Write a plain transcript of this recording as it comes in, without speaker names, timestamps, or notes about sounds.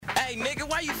Hey, nigga,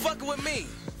 why you fucking with me?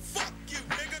 Fuck you,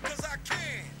 nigga, cause I can.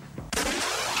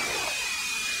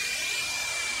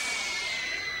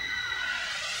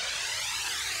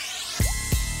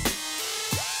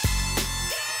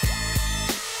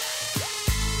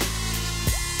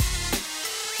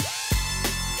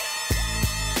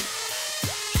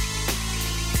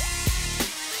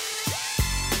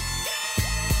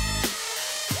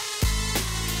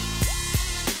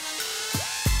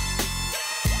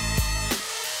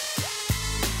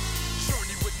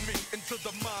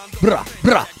 Brah,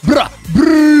 brah, brah,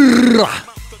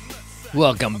 brah.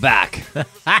 Welcome back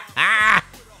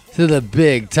to the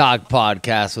Big Talk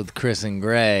Podcast with Chris and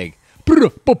Greg.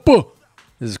 Brah, buh, buh.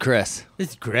 This is Chris.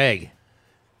 This is Greg.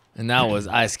 And that was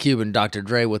Ice Cube and Dr.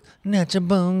 Dre with Natural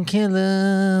Bone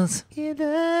Killers.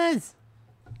 Killers.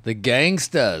 The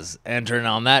Gangstas entering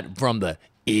on that from the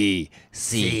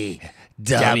ECW.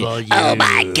 Oh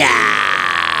my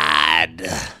God.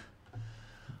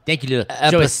 Thank you,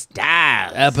 little Joey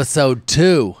Styles. Episode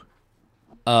 2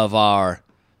 of our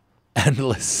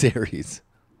Endless series.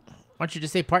 Why don't you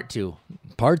just say part 2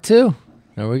 Part 2.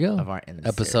 There we go. of our Endless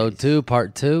Episode series? 2,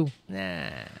 Part 2. Nah.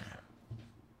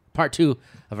 Part 2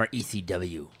 of our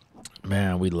ECW.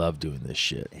 Man, we love doing this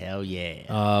shit. Hell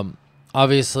yeah.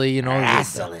 Obviously, you know,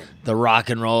 Wrestling. the rock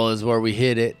and roll is where we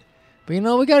hit it. But, you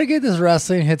know, we got to get this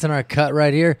wrestling hits in our cut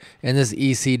right here. And this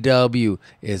ECW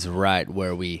is right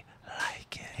where we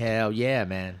like it. Hell yeah,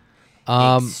 man.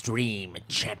 Extreme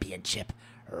Championship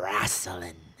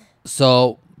Wrestling.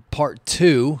 So, Part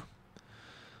 2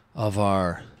 of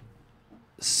our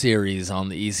series on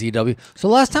the ECW. So,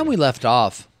 last time we left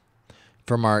off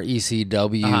from our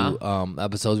ECW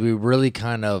episodes, we really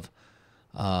kind of,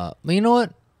 you know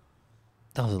what?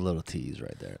 That was a little tease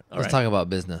right there. Let's talk about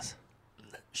business.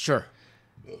 Sure.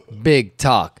 Big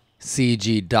Talk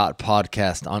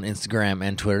CG.podcast on Instagram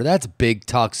and Twitter. That's Big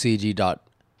Talk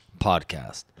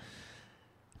CG.podcast.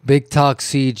 Big Talk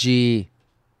CG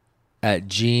at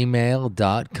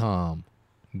gmail.com.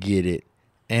 Get it.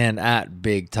 And at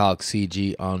Big Talk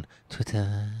CG on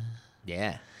Twitter.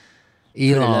 Yeah.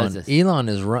 Elon's us.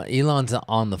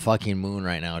 on the fucking moon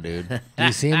right now, dude. Do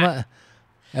you see him?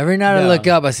 Every night I look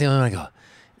up, I see him and I go,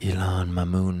 Elon, my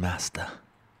moon master.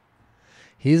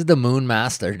 He's the moon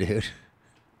master, dude.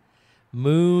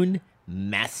 Moon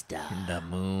Master. The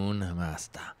moon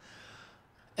master.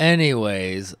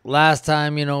 Anyways, last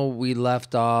time, you know, we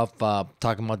left off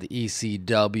talking about the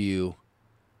ECW.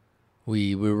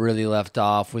 We really left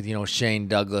off with, you know, Shane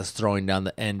Douglas throwing down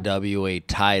the NWA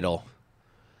title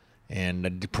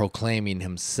and proclaiming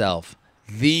himself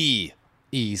the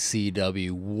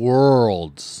ECW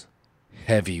World's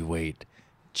Heavyweight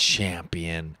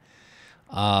Champion.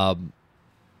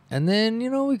 And then, you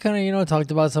know, we kind of, you know,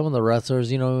 talked about some of the wrestlers,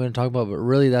 you know, we were going to talk about, but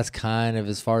really that's kind of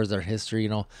as far as their history, you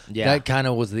know. Yeah. That kind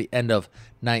of was the end of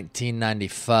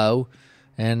 1994.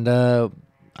 And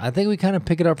I think we kind of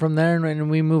pick it up from there and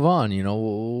we move on, you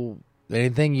know.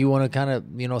 Anything you want to kind of,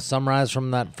 you know, summarize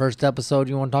from that first episode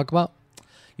you want to talk about?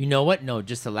 You know what? No,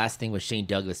 just the last thing with Shane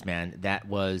Douglas, man. That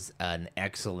was an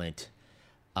excellent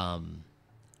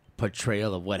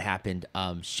portrayal of what happened.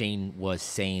 Shane was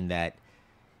saying that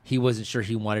he wasn't sure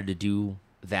he wanted to do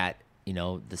that, you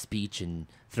know, the speech and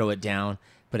throw it down.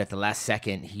 But at the last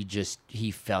second,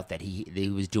 he felt that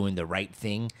he was doing the right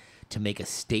thing to make a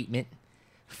statement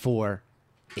for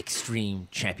Extreme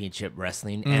Championship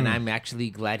Wrestling. And I'm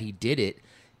actually glad he did it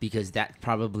because that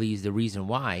probably is the reason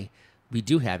why we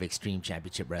do have Extreme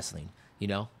Championship Wrestling, you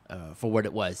know, for what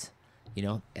it was. You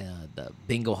know, the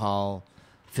Bingo Hall,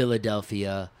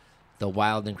 Philadelphia, the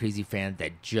wild and crazy fans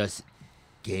that just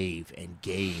gave and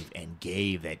gave and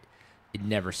gave, that it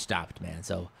never stopped, man.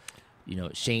 So, you know,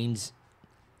 Shane's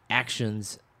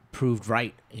actions proved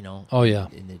right, you know. Oh, yeah.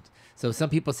 So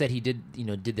some people said he did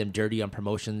them dirty on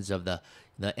promotions of the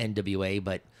NWA,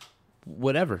 but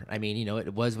whatever. I mean, you know,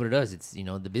 it was what it is. It's, you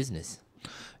know, the business.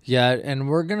 Yeah, and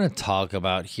we're going to talk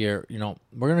about here, you know,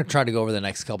 we're going to try to go over the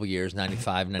next couple years,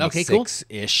 95,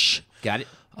 96-ish. Got it.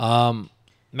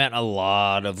 Man, a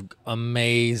lot of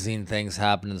amazing things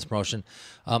happened in this promotion.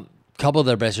 Couple of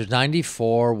their best years.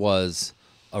 94 was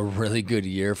a really good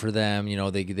year for them. You know,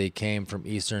 they came from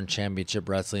Eastern Championship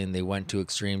Wrestling. They went to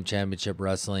Extreme Championship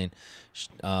Wrestling.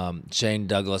 Shane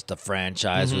Douglas, the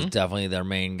franchise, was definitely their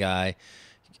main guy.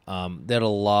 They had a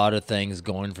lot of things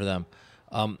going for them.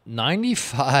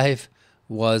 95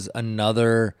 was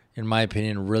another, in my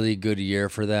opinion, really good year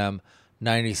for them.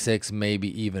 96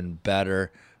 maybe even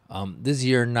better. This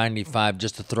year, 95,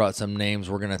 just to throw out some names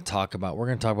we're going to talk about. We're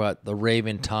going to talk about the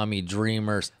Raven Tommy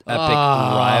Dreamer epic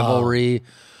rivalry.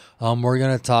 We're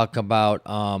going to talk about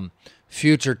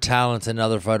future talents in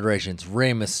other federations: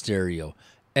 Rey Mysterio,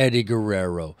 Eddie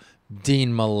Guerrero,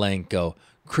 Dean Malenko,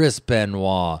 Chris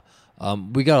Benoit.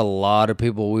 We got a lot of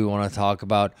people we want to talk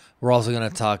about. We're also going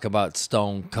to talk about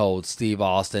Stone Cold Steve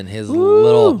Austin, his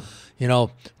little,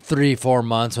 3-4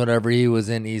 months, whatever he was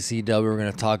in ECW. We're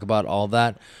going to talk about all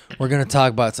that. We're going to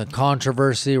talk about some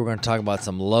controversy. We're going to talk about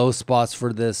some low spots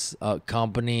for this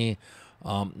company.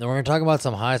 And we're going to talk about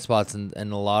some high spots and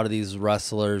a lot of these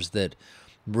wrestlers that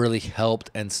really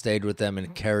helped and stayed with them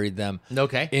and carried them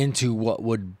into what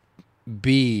would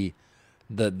be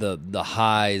the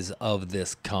highs of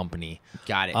this company.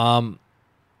 Got it.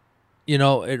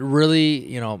 It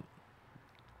really,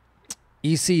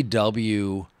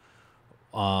 ECW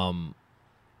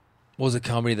was a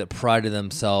company that prided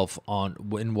themselves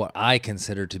in what I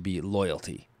consider to be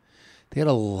loyalty. They had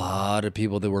a lot of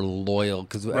people that were loyal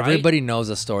because everybody knows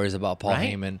the stories about Paul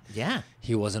Heyman. Yeah.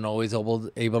 He wasn't always able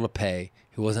to pay.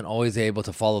 He wasn't always able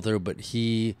to follow through, but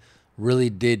he really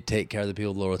did take care of the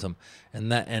people loyal to him.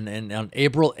 And on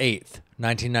April 8th,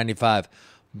 1995,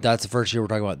 that's the first year we're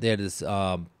talking about. They had this,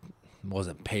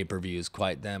 wasn't pay-per-views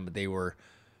quite then, but they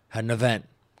had an event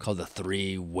called the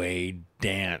Three-Way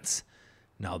Dance.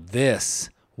 Now this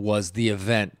was the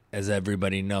event, as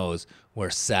everybody knows, where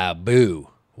Sabu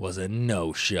was a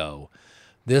no-show.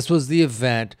 This was the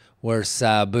event where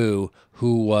Sabu,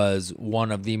 who was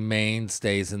one of the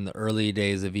mainstays in the early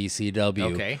days of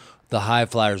ECW, the High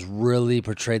Flyers really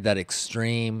portrayed that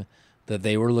extreme, that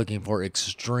they were looking for,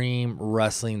 extreme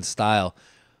wrestling style.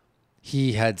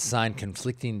 He had signed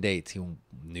conflicting dates.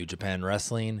 New Japan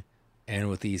Wrestling and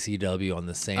with ECW on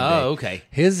the same day. Oh, okay.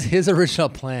 His original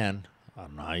plan, I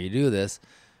don't know how you do this,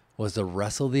 was to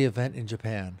wrestle the event in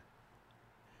Japan,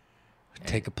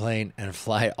 take a plane, and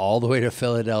fly all the way to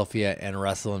Philadelphia and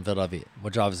wrestle in Philadelphia,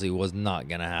 which obviously was not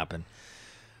going to happen.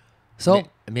 So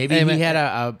maybe he had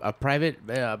a private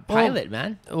pilot,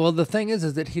 man. Well, the thing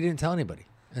is that he didn't tell anybody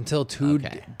until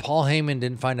Paul Heyman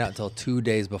didn't find out until 2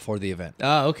 days before the event.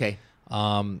 Oh, okay.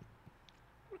 Paul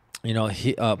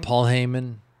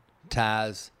Heyman,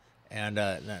 Taz, and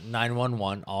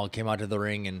 911 all came out to the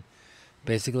ring, and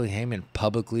basically Heyman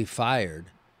publicly fired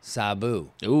Sabu.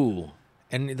 Ooh.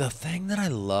 And the thing that I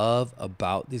love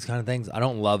about these kind of things, I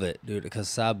don't love it, dude, because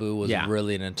Sabu was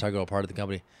really an integral part of the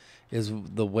company, is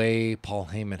the way Paul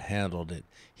Heyman handled it.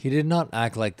 He did not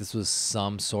act like this was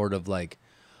some sort of like,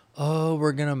 oh,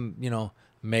 we're going to,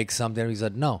 make something. He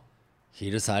said, no. He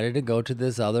decided to go to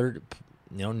this other,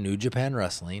 New Japan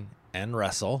Wrestling and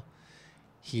wrestle.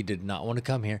 He did not want to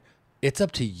come here. It's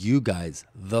up to you guys,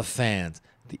 the fans,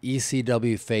 the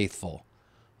ECW faithful.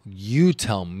 You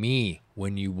tell me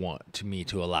when you want me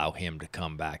to allow him to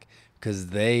come back, because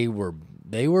they were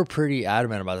pretty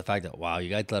adamant about the fact that, wow, you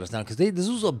guys let us down, because this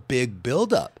was a big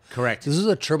buildup. Correct. This was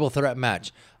a triple threat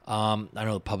match. I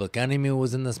know the Public Enemy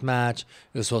was in this match.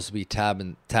 It was supposed to be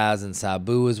Taz and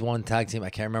Sabu as one tag team. I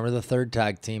can't remember the third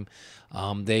tag team.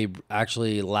 They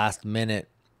actually last minute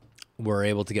were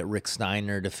able to get Rick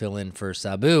Steiner to fill in for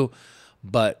Sabu,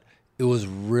 but it was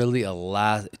really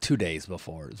 2 days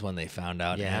before is when they found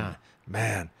out. Yeah. And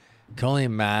man, can only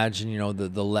imagine,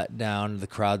 the letdown, the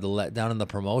crowd, the letdown in the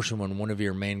promotion when one of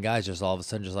your main guys just all of a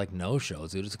sudden just like no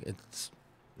shows. Dude,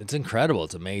 it's incredible.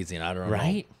 It's amazing. I don't know.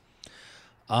 Right.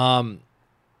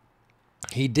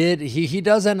 He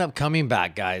does end up coming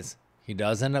back, guys. He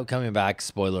does end up coming back.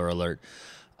 Spoiler alert.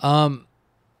 Some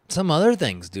other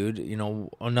things, dude.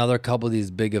 Another couple of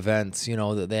these big events,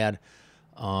 that they had.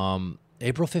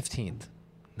 April 15th,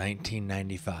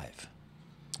 1995.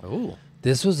 Oh.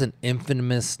 This was an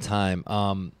infamous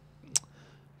time.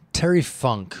 Terry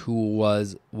Funk, who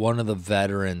was one of the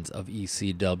veterans of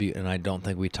ECW, and I don't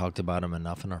think we talked about him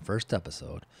enough in our first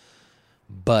episode,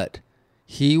 but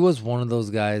he was one of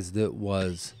those guys that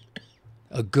was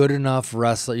a good enough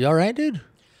wrestler. You all right, dude?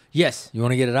 Yes. You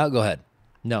want to get it out? Go ahead.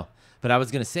 No. But I was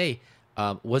going to say,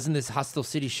 wasn't this Hostile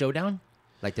City Showdown?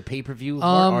 Like the pay-per-view?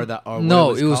 No,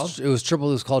 it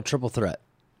was called Triple Threat.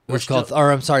 It was called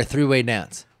Three-Way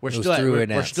Dance. We're still at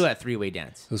Three-Way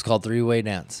Dance. It was called Three-Way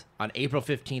Dance. On April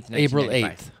 15th,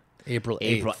 1995. April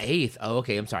 8th. Oh,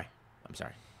 okay. I'm sorry.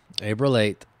 April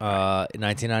 8th,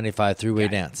 1995, Three-Way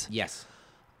Dance. Yes.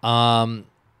 April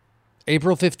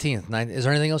 15th. Is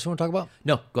there anything else you want to talk about?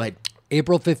 No, go ahead.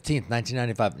 April 15th,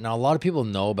 1995. Now, a lot of people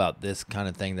know about this kind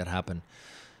of thing that happened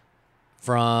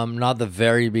from not the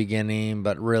very beginning,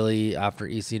 but really after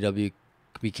ECW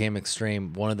became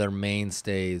Extreme. One of their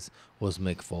mainstays was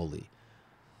Mick Foley.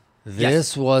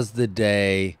 This was the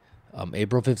day,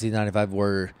 April 15th, 1995,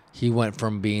 where he went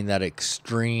from being that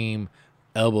extreme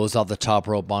elbows off the top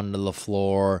rope onto the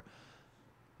floor,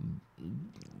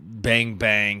 bang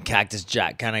bang Cactus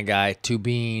Jack kind of guy to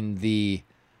being the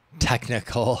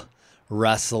technical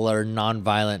wrestler,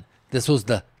 non-violent. This was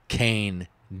the Kane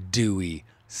Dewey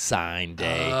sign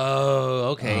day. Oh,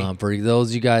 okay. For those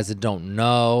of you guys that don't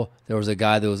know, there was a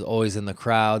guy that was always in the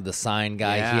crowd, the sign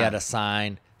guy. Yeah. He had a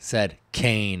sign said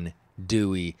Kane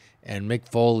Dewey, and Mick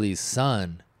Foley's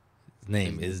son, his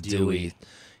name is Dewey.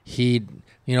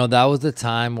 That was the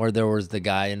time where there was the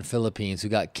guy in Philippines who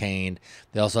got caned.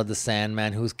 They also had the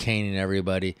Sandman who was caning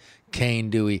everybody. Kane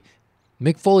Dewey.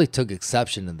 Mick Foley took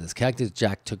exception to this. Cactus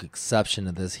Jack took exception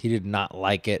to this. He did not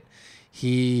like it.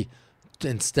 He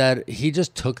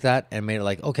just took that and made it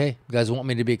like, okay, you guys want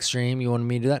me to be extreme? You want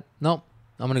me to do that? No,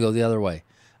 I'm going to go the other way.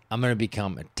 I'm going to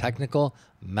become a technical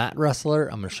mat wrestler.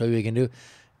 I'm going to show you what you can do.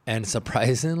 And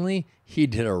surprisingly, he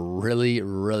did a really,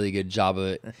 really good job of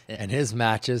it. And his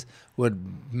matches would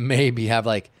maybe have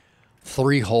like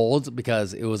 3 holds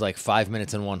because it was like 5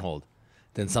 minutes in one hold.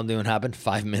 Then something would happen,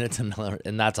 5 minutes,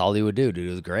 and that's all he would do, dude.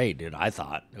 It was great, dude. I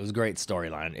thought it was a great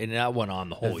storyline, and that went on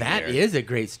the whole year. That is a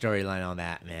great storyline on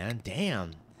that, man.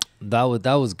 Damn. That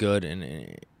was good, and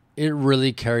it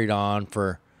really carried on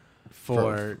for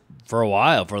a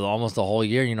while, for almost the whole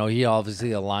year. He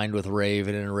obviously aligned with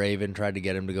Raven, and Raven tried to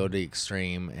get him to go to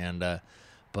Extreme, and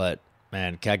but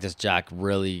man, Cactus Jack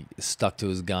really stuck to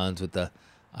his guns with the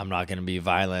I'm not going to be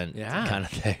violent kind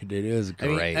of thing. Dude, it was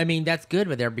great. I mean, that's good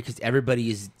with there because everybody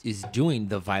is doing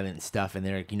the violent stuff, and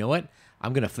they're like, you know what?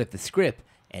 I'm going to flip the script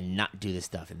and not do this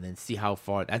stuff, and then see how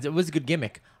far. It was a good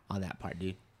gimmick on that part,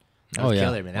 dude. That was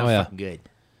killer, man. That was fucking good.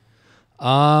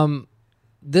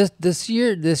 This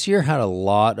year had a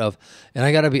lot of, and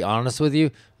I got to be honest with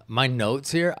you, my notes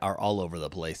here are all over the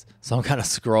place. So I'm kind of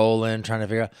scrolling, trying to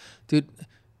figure out, dude,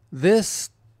 this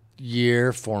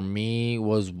year for me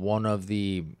was one of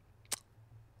the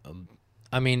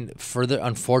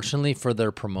unfortunately for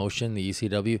their promotion, the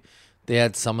ECW, they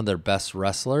had some of their best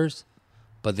wrestlers,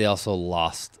 but they also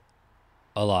lost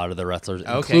a lot of the wrestlers,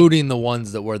 including the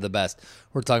ones that were the best.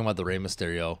 We're talking about the Rey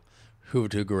Mysterio,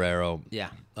 Juventud Guerrero,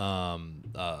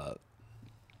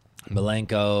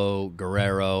 Malenko,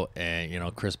 Guerrero,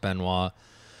 and Chris Benoit.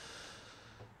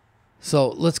 So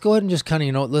let's go ahead and just kind of,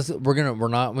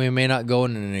 we may not go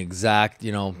in an exact,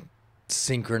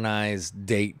 synchronized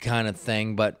date kind of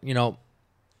thing, but, I'm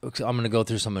going to go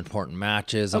through some important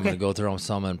matches. I'm going to go through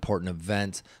some important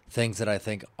events, things that I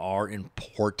think are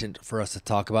important for us to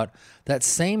talk about. That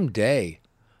same day,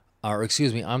 that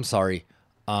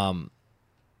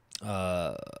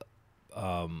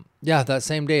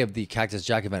same day of the Cactus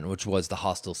Jack event, which was the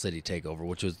Hostile City Takeover,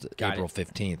 which was April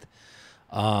 15th.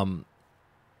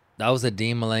 That was a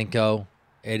Dean Malenko,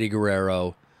 Eddie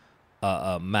Guerrero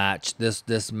match.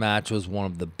 This match was one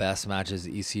of the best matches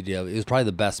at ECW. It was probably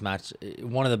the best match,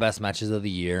 one of the best matches of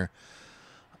the year.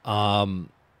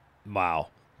 Wow.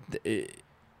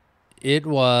 It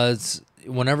was,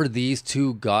 whenever these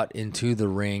two got into the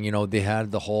ring, they had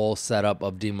the whole setup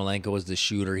of Dean Malenko as the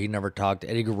shooter. He never talked.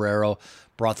 Eddie Guerrero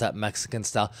brought that Mexican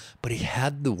style, but he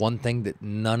had the one thing that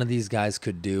none of these guys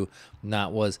could do, and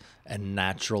that was a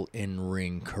natural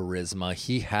in-ring charisma.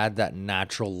 He had that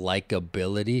natural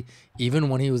likability. Even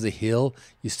when he was a heel,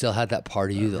 you still had that part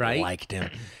of you that liked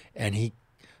him. And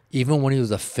even when he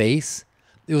was a face,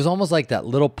 it was almost like that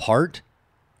little part.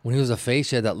 When he was a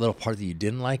face, you had that little part that you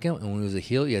didn't like him, and when he was a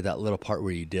heel, you had that little part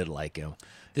where you did like him.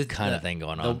 This kind of thing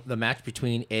going on. The match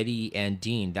between Eddie and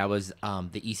Dean, that was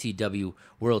the ECW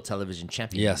World Television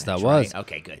Champion. Yes, match, that was. Right?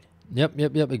 Okay, good. Yep.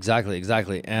 Exactly.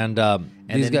 And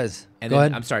these guys. Go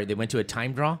ahead. I'm sorry, they went to a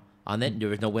time draw on that. There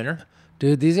was no winner.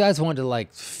 Dude, these guys went to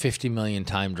like 50 million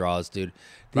time draws, dude.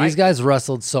 These guys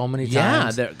wrestled so many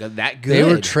times. Yeah, they're that good. They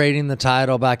were trading the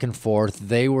title back and forth.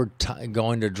 They were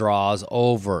going to draws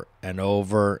over and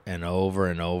over and over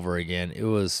and over again. It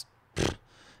was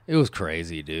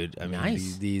crazy, dude. I mean,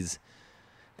 these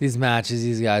matches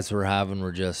these guys were having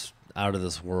were just out of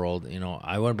this world.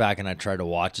 I went back and I tried to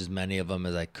watch as many of them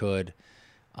as I could.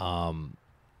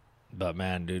 But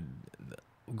man, dude,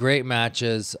 great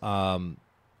matches.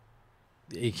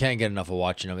 You can't get enough of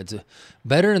watching them. It's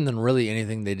better than really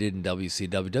anything they did in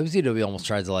WCW. WCW almost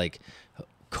tries to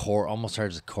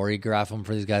choreograph them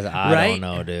for these guys. I don't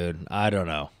know, dude. I don't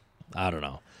know. That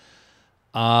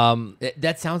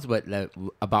sounds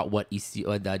about what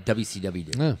WCW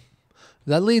did. Yeah.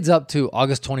 That leads up to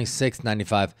August 26th,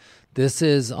 95. This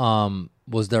was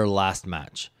their last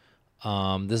match.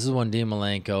 This is when Dean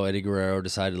Malenko, Eddie Guerrero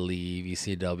decided to leave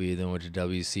ECW, then went to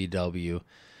WCW.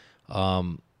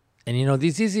 And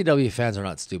these ECW fans are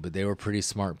not stupid. They were pretty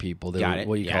smart people. They were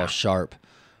what you call sharp.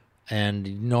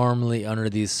 And normally under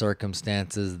these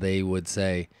circumstances, they would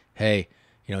say, hey,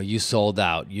 you sold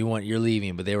out. You're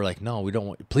leaving, but they were like, no, we don't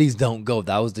want. Please don't go.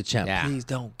 That was the chant. Yeah. Please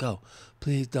don't go.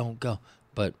 Please don't go.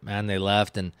 But man, they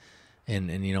left, and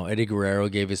Eddie Guerrero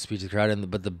gave his speech to the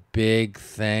crowd. But the big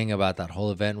thing about that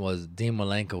whole event was Dean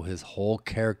Malenko. His whole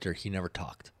character, he never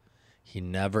talked. He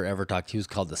never ever talked. He was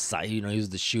called he was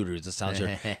the shooter. He was the sound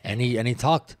shooter, and he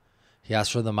talked. He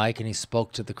asked for the mic and he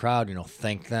spoke to the crowd.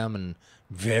 Thanked them and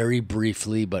very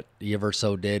briefly, but he ever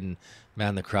so did. And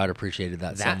man, the crowd appreciated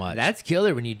that so much. That's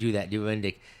killer when you do that, dude.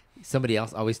 When somebody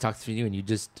else always talks for you, and you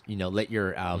just let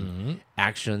your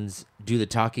actions do the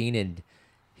talking. And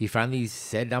he finally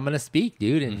said, "I'm gonna speak,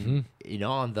 dude." And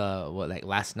on the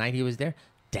last night he was there.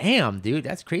 Damn, dude,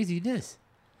 that's craziness.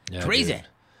 Yeah, Crazy. dude.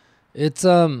 It's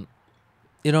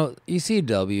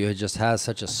ECW just has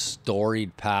such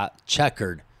a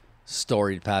checkered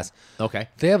storied past. Okay.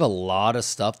 They have a lot of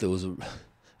stuff that was, and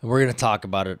we're going to talk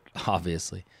about it,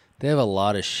 obviously. They have a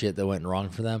lot of shit that went wrong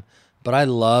for them. But I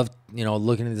loved,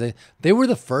 looking at these things. They were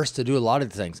the first to do a lot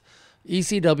of things.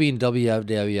 ECW and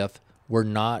WWF were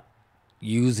not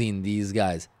using these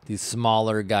guys, these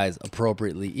smaller guys,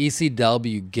 appropriately.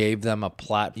 ECW gave them a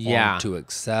platform to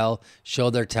excel, show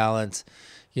their talents.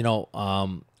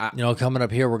 Coming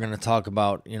up here, we're going to talk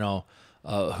about,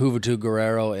 Juventud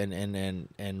Guerrero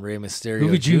and Rey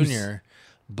Mysterio Jr.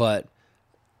 But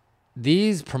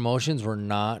these promotions were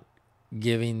not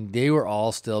giving. They were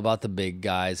all still about the big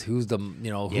guys. Who's the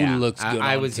who looks good?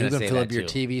 I was going to fill that up your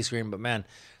too. TV screen. But man,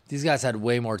 these guys had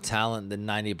way more talent than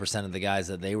 90% of the guys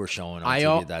that they were showing on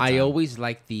TV at that time. I always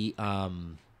liked the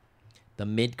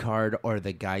mid card or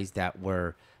the guys that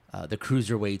were the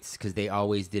cruiserweights because they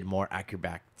always did more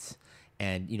acrobats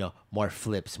and more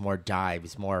flips, more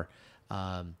dives, more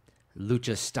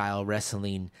lucha style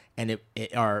wrestling, and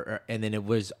and then it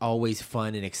was always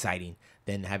fun and exciting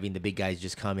than having the big guys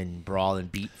just come and brawl and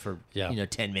beat for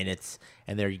 10 minutes,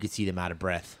 and there you could see them out of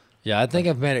breath. Yeah, I think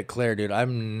I've made it clear, dude.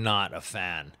 I'm not a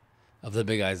fan of the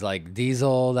big guys like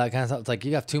Diesel, that kind of stuff. It's like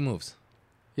you have two moves.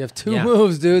 You have two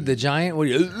moves, dude. The Giant, what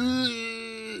do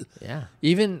you? Yeah.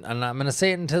 Even, and I'm gonna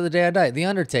say it until the day I die. The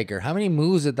Undertaker. How many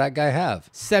moves did that guy have?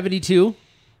 72.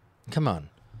 Come on.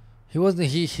 He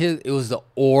wasn't. It was the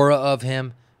aura of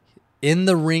him in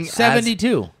the ring.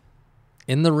 72.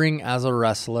 In the ring as a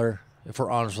wrestler. If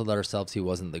we're honest with ourselves, he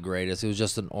wasn't the greatest. It was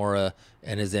just an aura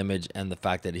and his image and the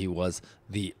fact that he was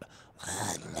the.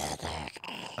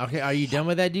 Okay, are you done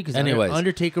with that, dude? Because Anyways.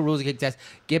 Undertaker rules against us.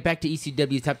 Get back to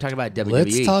ECW. Stop talking about WWE.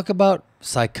 Let's talk about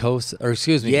Psychosis. Or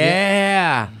excuse me.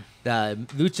 Yeah. The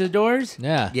luchadors?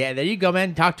 Yeah. Yeah, there you go,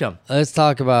 man. Talk to him. Let's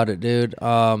talk about it, dude.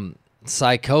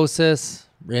 Psychosis,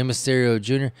 Rey Mysterio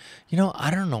Jr.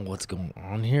 I don't know what's going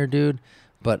on here, dude.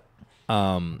 But,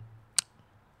 man,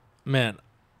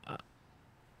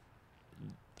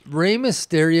 Rey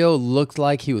Mysterio looked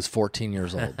like he was 14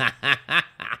 years old.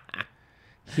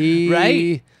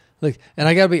 Right? Look, and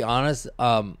I gotta be honest.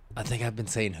 I think I've been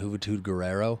saying Juventud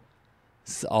Guerrero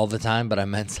all the time, but I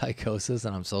meant Psychosis,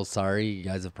 and I'm so sorry. You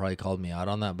guys have probably called me out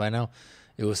on that by now.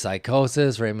 It was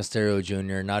Psychosis, Rey Mysterio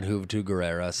Jr., not Juventud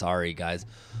Guerrero. Sorry, guys.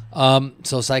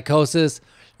 So Psychosis,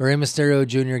 Rey Mysterio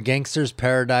Jr., Gangster's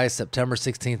Paradise, September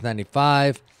 16th,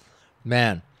 95.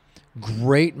 Man,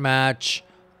 great match.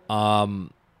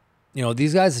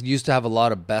 These guys used to have a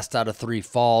lot of best out of three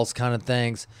falls kind of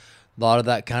things. A lot of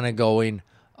that kind of going.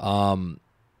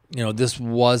 This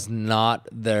was not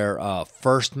their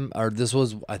first, or this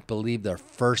was, I believe, their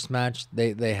first match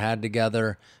they had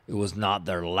together. It was not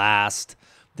their last.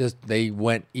 They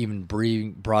went even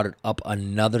brought it up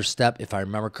another step, if I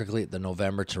remember correctly, the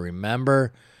November to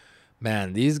Remember.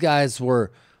 Man, these guys were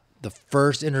the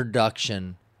first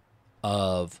introduction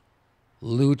of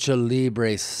lucha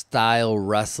libre style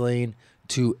wrestling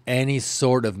to any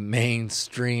sort of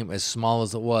mainstream, as small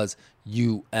as it was,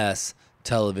 U.S.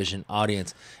 television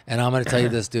audience. And I'm going to tell you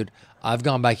this, dude. I've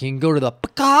gone back. You can go to the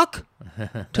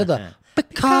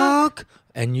Peacock,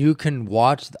 and you can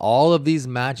watch all of these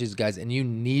matches, guys. And you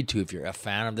need to, if you're a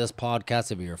fan of this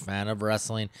podcast, if you're a fan of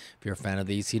wrestling, if you're a fan of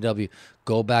the ECW,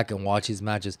 go back and watch these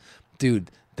matches.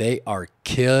 Dude, they are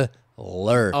killer.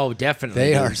 Oh, definitely.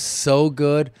 They are so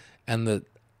good. And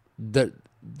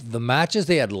the matches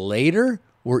they had later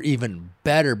were even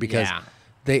better because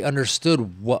they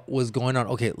understood what was going on.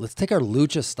 Okay, let's take our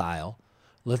lucha style.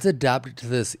 Let's adapt it to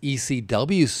this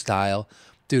ECW style.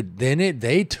 Dude, then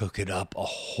they took it up a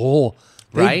whole.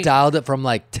 They dialed it from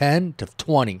like 10 to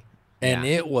 20. And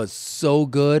it was so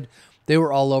good. They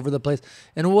were all over the place.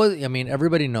 And it was,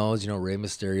 everybody knows, Rey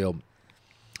Mysterio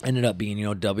ended up being,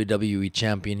 WWE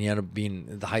champion. He ended up being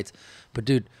at the heights. But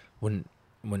dude, when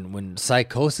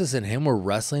Psychosis and him were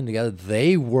wrestling together,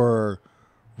 they were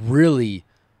really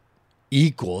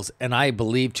equals, and I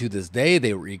believe to this day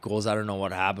they were equals. I don't know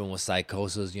what happened with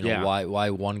Psychosis, Yeah. why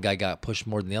one guy got pushed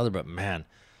more than the other, but man,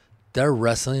 their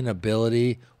wrestling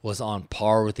ability was on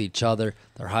par with each other.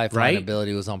 Their high flying Right?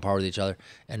 ability was on par with each other.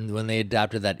 And when they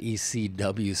adapted that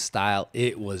ECW style,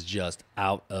 it was just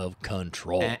out of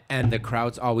control. And the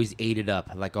crowds always ate it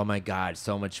up. Like, oh my God,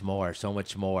 so much more, so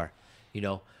much more. You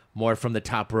know, more from the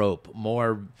top rope,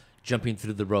 more jumping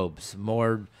through the ropes,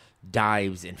 more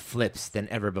dives and flips than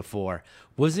ever before.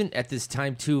 Wasn't at this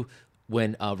time, too,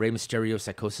 when Rey Mysterio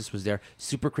Psychosis was there,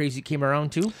 Super Crazy came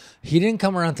around, too? He didn't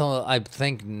come around until, I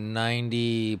think,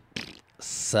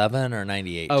 97 or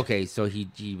 98. Okay, so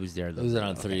he was there. It was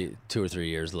around 2 or 3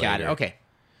 years later. Got it, okay.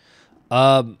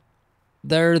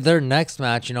 Their next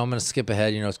match, I'm going to skip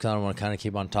ahead. It's kind of want to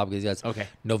keep on top of these guys. Okay.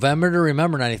 November to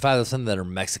Remember 95. That's something that are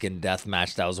Mexican Death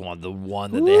Match. That was the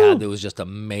one that they had that was just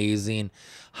amazing.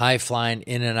 High flying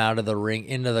in and out of the ring,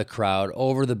 into the crowd,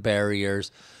 over the barriers.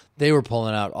 They were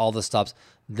pulling out all the stops.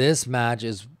 This match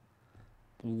is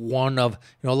one of,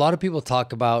 a lot of people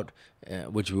talk about,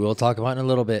 which we will talk about in a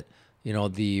little bit,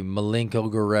 the Malenko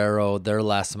Guerrero, their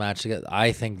last match together.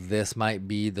 I think this might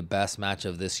be the best match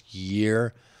of this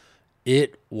year.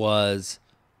 It was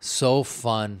so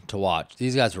fun to watch.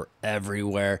 These guys were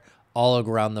everywhere, all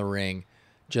around the ring,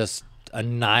 just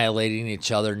annihilating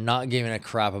each other, not giving a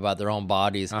crap about their own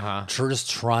bodies, just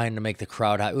trying to make the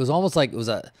crowd happy. It was almost like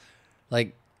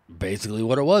basically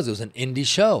what it was. It was an indie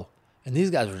show, and these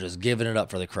guys were just giving it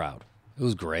up for the crowd. It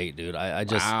was great, dude. I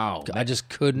just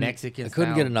couldn't Mexican I couldn't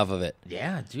style. get enough of it.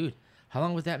 Yeah, dude. How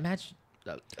long was that match?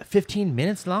 15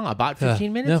 minutes long? About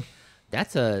 15 minutes? yeah.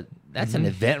 That's an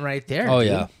event right there. Oh,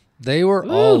 dude. yeah. They were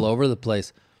all over the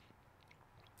place.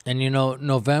 And,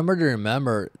 November to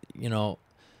Remember,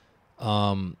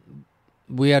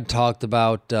 we had talked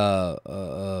about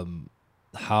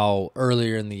how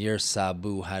earlier in the year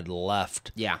Sabu had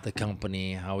left the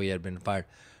company, how he had been fired.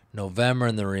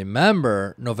 November to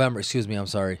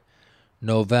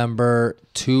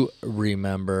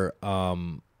Remember,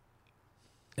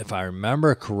 if I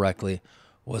remember correctly,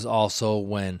 was also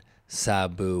when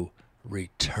Sabu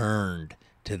returned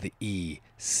to the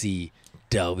ECW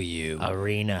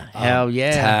Arena. Hell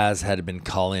yeah. Taz had been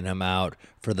calling him out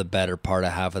for the better part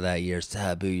of half of that year.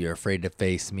 Sabu, you're afraid to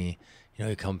face me.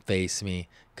 You come face me.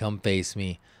 Come face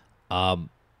me.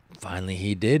 Finally,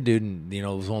 he did, dude. And, it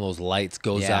was one of those lights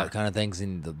goes out kind of things,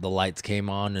 and the lights came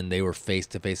on, and they were face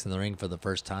to face in the ring for the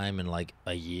first time in like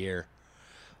a year.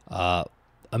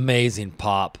 Amazing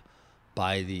pop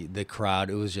by the crowd.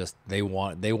 It was just they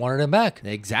wanted him back.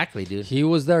 Exactly, dude. He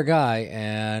was their guy,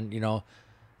 and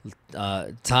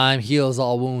time heals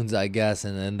all wounds, I guess,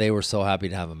 and they were so happy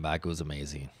to have him back. It was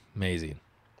amazing.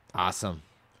 Awesome.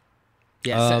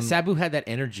 Yeah, Sabu had that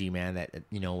energy, man, that,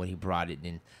 when he brought it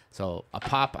in. So a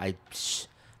pop, it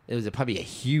was probably a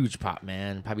huge pop,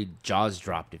 man. Probably jaws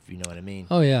dropped, if you know what I mean.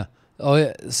 Oh yeah.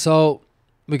 So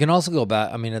we can also go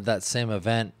back. I mean, at that same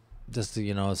event, just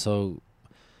to, so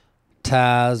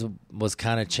Taz was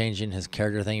kind of changing his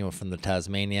character thing. He went from the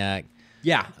Tasmaniac.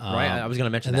 Yeah, right. I was gonna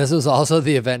mention And that. this was also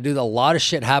the event, dude. A lot of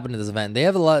shit happened at this event.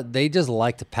 They just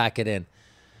like to pack it in.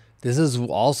 This is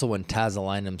also when Taz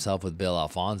aligned himself with Bill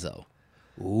Alfonso.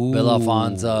 Bill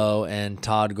Alfonso and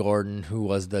Todd Gordon, who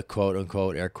was the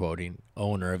quote-unquote, air quoting,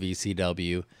 owner of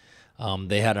ECW.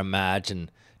 They had a match,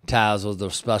 and Taz was the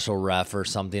special ref or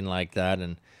something like that,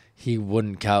 and he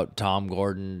wouldn't count Tom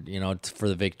Gordon, for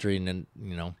the victory, and then,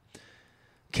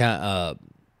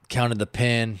 counted the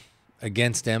pin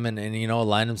against him and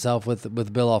aligned himself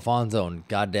with Bill Alfonso, and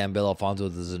goddamn Bill Alfonso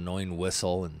with his annoying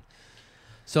whistle and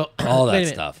So all wait a that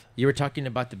minute. stuff. You were talking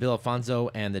about the Bill Alfonso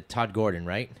and the Todd Gordon,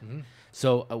 right? Mm-hmm.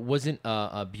 So wasn't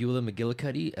Beulah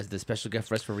McGillicuddy as the special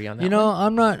guest referee on that?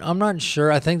 one? I'm not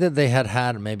sure. I think that they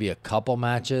had maybe a couple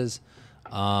matches.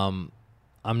 I'm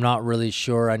not really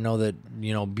sure. I know that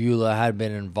Beulah had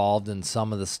been involved in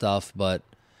some of the stuff, but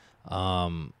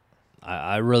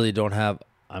I really don't have.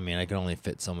 I mean, I can only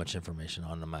fit so much information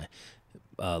onto my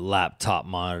laptop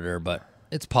monitor, but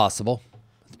it's possible.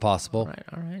 It's possible.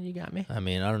 All right, you got me. I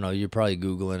mean, I don't know. You're probably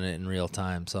Googling it in real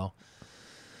time, so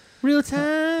Real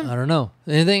time. I don't know.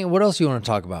 Anything? What else you want to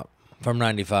talk about from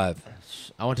 '95?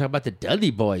 I want to talk about the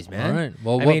Dudley Boys, man. All right.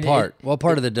 Well, I what mean, part? What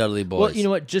part of the Dudley Boys? Well, you know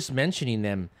what? Just mentioning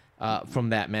them from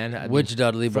that, man. I Which mean,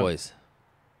 Dudley from- Boys?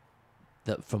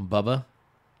 From Bubba,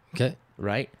 Okay.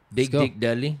 right? Big go. Dick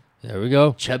Dudley, There we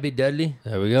go. Chubby Dudley,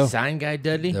 There we go. Sign Guy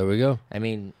Dudley. There we go. I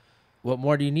mean, what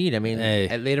more do you need? I mean,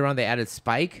 Hey. later on they added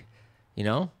Spike.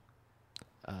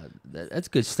 That's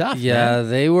good stuff. Yeah, man.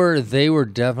 they were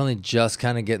definitely just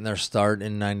kind of getting their start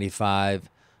in '95.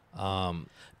 And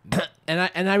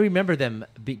And I remember them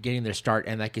getting their start,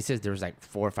 and like it says, there was like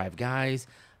 4 or 5 guys,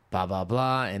 blah blah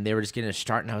blah, and they were just getting a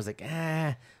start, and I was like,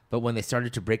 ah. But when they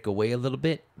started to break away a little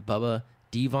bit, Bubba,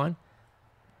 Devon,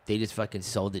 they just fucking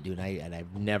sold it, dude. And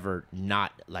I've never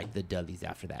not liked the Dudleys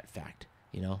after that fact,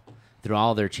 you know, through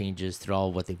all their changes, through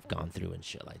all what they've gone through and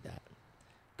shit like that.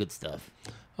 Good stuff.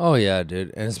 Oh yeah,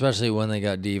 dude, and especially when they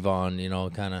got Devon, you know,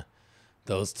 kind of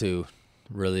those two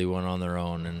really went on their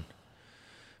own, and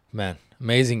man,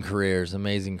 amazing careers.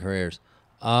 Let's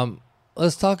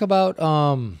talk about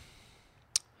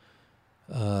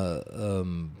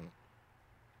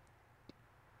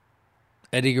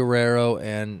Eddie Guerrero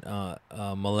and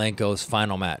Malenko's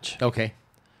final match. Okay.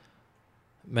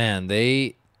 Man,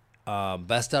 they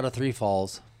best out of 3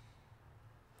 falls,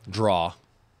 draw,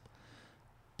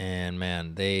 and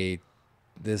man,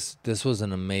 this was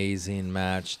an amazing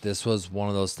match. This was one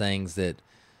of those things that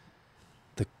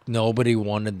nobody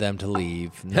wanted them to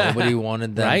leave. Nobody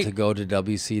wanted them Right? to go to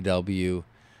WCW.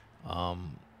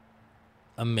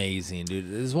 Amazing, dude.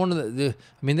 This is one of the.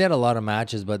 I mean, they had a lot of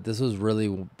matches, but this was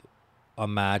really a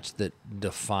match that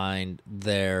defined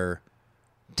their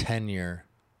tenure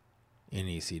in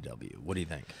ECW. What do you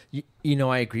think? You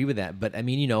know, I agree with that. But, I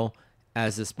mean, you know,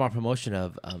 as a small promotion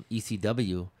of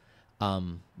ECW,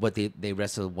 what they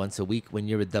wrestle once a week. When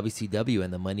you're with WCW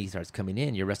and the money starts coming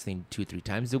in, you're wrestling 2-3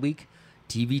 times a week,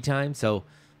 TV time. So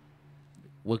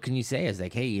what can you say? It's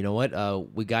like, hey, you know what?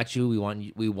 We got you.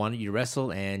 We wanted you to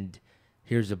wrestle, and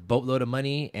here's a boatload of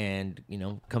money, and, you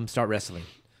know, come start wrestling.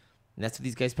 And that's what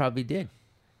these guys probably did.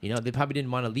 You know, they probably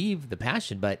didn't want to leave the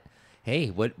passion, but hey,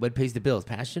 what pays the bills?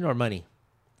 Passion or money?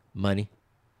 Money.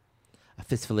 A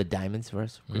fistful of diamonds for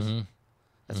us. Chris.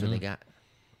 That's what they got.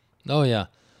 Oh yeah,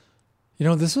 you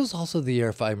know, this was also the year,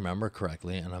 if I remember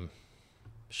correctly, and I'm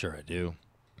sure I do.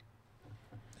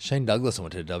 Shane Douglas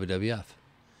went to WWF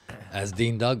as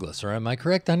Dean Douglas, or am I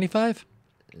correct? 95.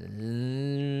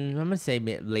 I'm gonna say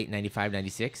late 95,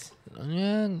 96.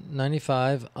 Yeah,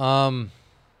 95.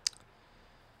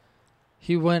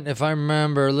 He went, if I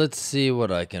remember, let's see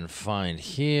what I can find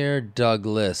here.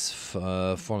 Douglas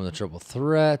formed the Triple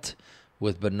Threat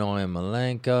with Benoit and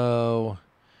Malenko.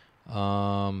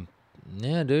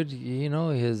 Yeah, dude, you know,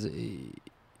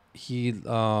 he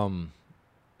left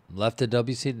the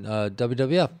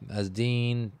WWF as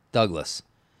Dean Douglas.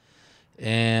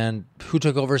 And who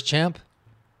took over as champ?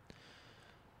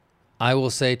 I will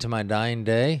say to my dying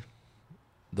day,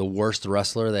 the worst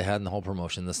wrestler they had in the whole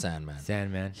promotion, the Sandman.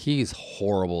 Sandman. He's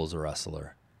horrible as a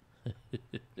wrestler.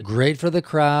 Great for the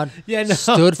crowd. Yeah, no,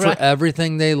 Stood for right.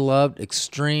 everything they loved.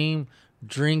 Extreme,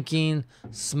 drinking,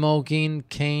 smoking,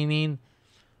 caning.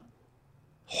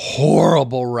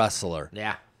 Horrible wrestler.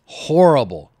 Yeah.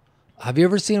 Horrible. Have you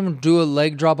ever seen him do a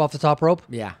leg drop off the top rope?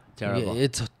 Yeah. Terrible. Yeah,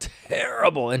 it's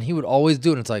terrible. And he would always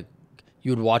do it. And it's like,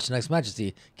 you would watch the next match and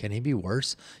see, can he be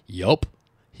worse? Yup,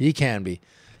 he can be.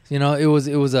 You know, it was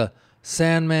a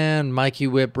Sandman, Mikey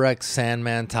Whipwreck,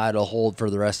 Sandman title hold for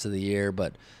the rest of the year.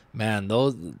 But, man,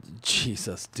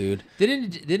 Jesus, dude.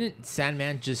 Didn't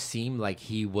Sandman just seem like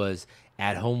he was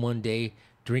at home one day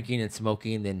drinking and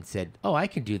smoking, then said, "Oh, I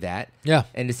can do that." Yeah.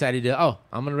 And decided to, "Oh,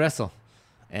 I'm gonna wrestle."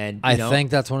 And I think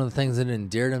that's one of the things that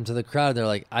endeared him to the crowd. They're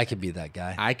like, I could be that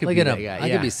guy. I could Look be at that him. guy, I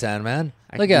yeah. could be Sandman.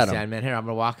 I Look can at be him. Sandman. Here, I'm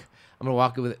gonna walk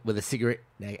with a cigarette.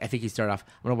 I think he started off.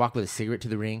 I'm gonna walk with a cigarette to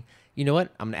the ring. You know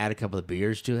what? I'm gonna add a couple of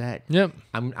beers to that. Yep.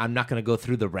 I'm not gonna go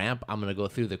through the ramp. I'm gonna go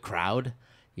through the crowd.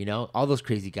 You know, all those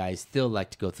crazy guys still like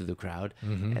to go through the crowd.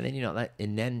 Mm-hmm. And then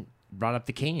and then brought up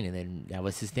the cane, and then that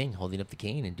was his thing, holding up the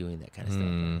cane and doing that kind of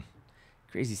stuff.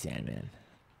 Crazy Sandman.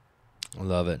 I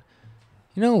love it.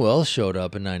 You know who else showed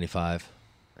up in 95?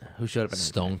 Who showed up?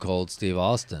 Stone Cold Steve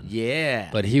Austin. Yeah.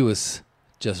 But he was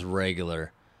just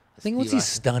regular. I think, was Steve he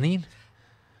Austin. stunning?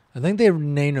 I think they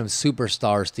named him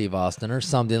Superstar Steve Austin or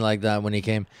something like that when he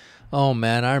came. Oh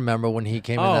man, I remember when he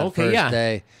came in Oh, that okay, first yeah.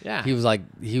 day. Yeah. He was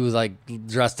like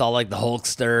dressed all like the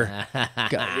Hulkster.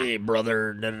 Hey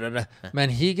brother. Da, da, da. Man,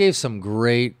 he gave some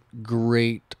great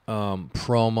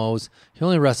promos. He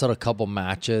only wrestled a couple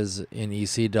matches in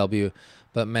ECW,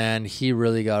 but man, he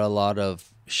really got a lot of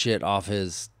shit off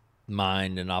his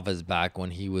mind and off his back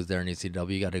when he was there in ECW.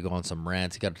 He got to go on some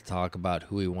rants. He got to talk about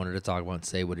who he wanted to talk about and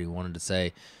say what he wanted to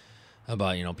say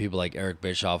about, you know, people like Eric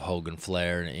Bischoff, Hogan,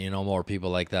 Flair, and, you know, more people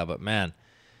like that. But man,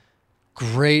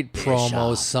 great promos,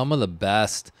 Bischoff. some of the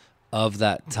best of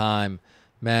that time.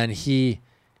 Man,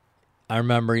 I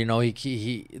remember, you know,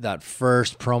 he that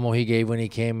first promo he gave when he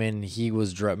came in, he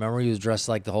was dressed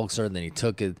like the Hulkster, and then he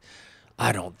took it.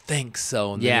 I don't think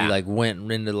so. And then Yeah. he like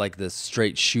went into like this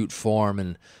straight shoot form,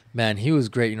 and man, he was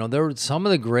great. You know, there were some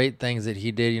of the great things that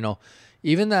he did. You know,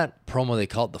 even that promo, they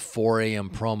call it the 4 a.m.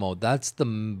 promo. That's the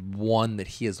one that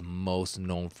he is most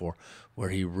known for, where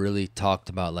he really talked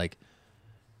about, like,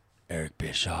 Eric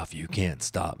Bischoff, you can't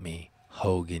stop me.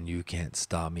 Hogan, you can't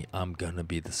stop me. I'm going to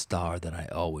be the star that I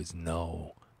always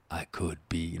know I could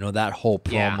be. You know, that whole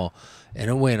promo. And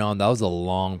it went on. That was a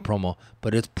long promo,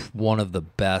 but it's one of the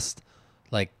best,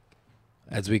 like,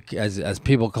 as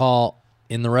people call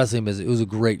in the wrestling business, it was a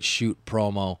great shoot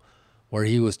promo where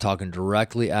he was talking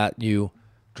directly at you,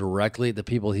 directly at the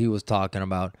people he was talking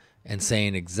about, and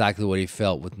saying exactly what he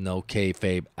felt with no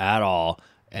kayfabe at all.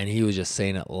 And he was just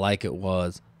saying it like it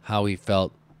was, how he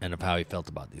felt, and of how he felt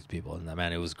about these people. And,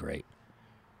 man, it was great.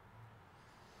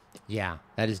 Yeah,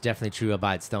 that is definitely true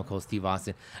about Stone Cold Steve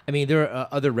Austin. I mean, there are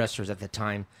other wrestlers at the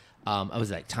time. I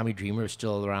was like, Tommy Dreamer was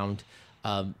still around.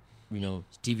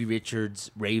 Stevie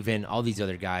Richards, Raven, all these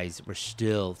other guys were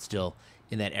still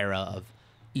in that era of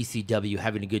ECW,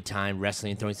 having a good time,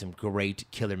 wrestling, throwing some great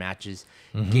killer matches,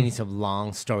 getting some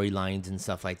long storylines and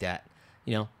stuff like that.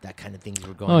 You know, that kind of things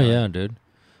were going on. Oh, yeah, dude.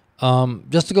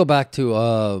 Just to go back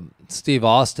to Steve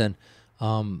Austin,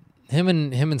 him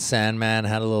and Sandman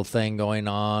had a little thing going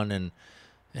on, and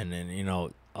then, you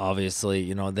know, obviously,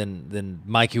 you know, then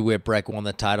Mikey Whipwreck won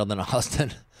the title. Then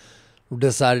Austin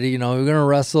decided, you know, we're gonna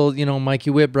wrestle, you know,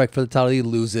 Mikey Whipwreck for the title. He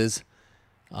loses,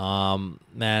 man,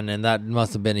 and that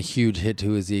must have been a huge hit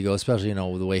to his ego, especially, you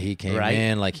know, the way he came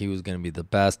in, like he was gonna be the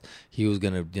best. He was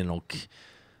gonna, you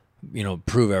know,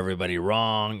 prove everybody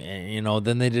wrong, and, you know,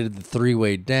 then they did the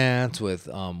 3-way dance with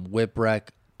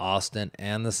Whipwreck, Austin,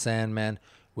 and the Sandman,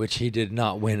 which he did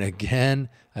not win again.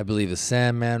 I believe the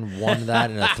Sandman won that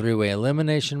in a 3-way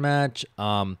elimination match.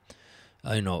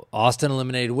 You know, Austin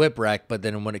eliminated Whipwreck, but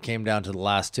then when it came down to the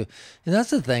last two, and that's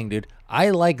the thing, dude,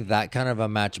 I like that kind of a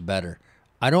match better.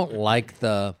 I don't like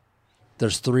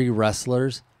there's 3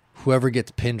 wrestlers, whoever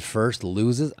gets pinned first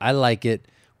loses. I like it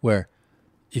where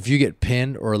if you get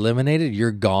pinned or eliminated,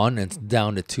 you're gone, and it's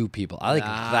down to 2 people. I like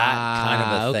that kind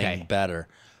of a thing better.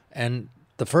 And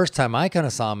the first time I kind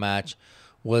of saw a match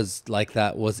was like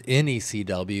that was in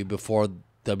ECW before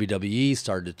WWE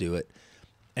started to do it.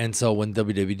 And so when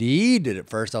WWE did it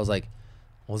first, I was like,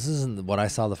 well, this isn't what I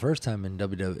saw the first time in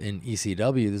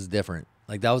ECW. This is different.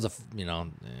 Like, that was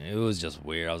it was just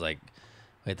weird. I was like,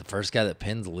 wait, the first guy that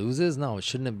pins loses? No,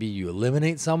 shouldn't it be you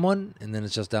eliminate someone and then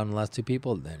it's just down to the last 2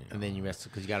 people? Then, you know. And then you wrestle,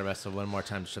 because you got to wrestle one more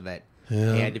time to show that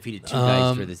hey, I defeated 2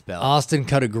 guys for this belt. Austin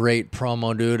cut a great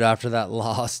promo, dude, after that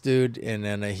loss, dude. And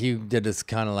then he did this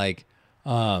kind of like,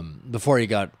 before he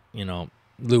got, you know,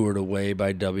 lured away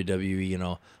by WWE, you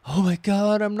know, oh my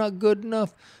God, I'm not good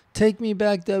enough. Take me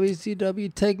back,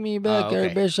 WCW. Take me back,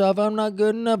 Eric Bischoff. I'm not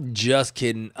good enough. Just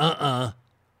kidding. I'm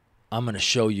going to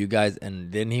show you guys.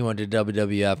 And then he went to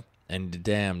WWF, and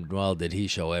damn well did he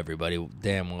show everybody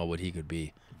damn well what he could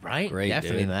be. Right? Great,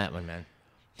 definitely dude. That one, man.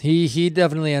 He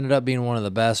definitely ended up being one of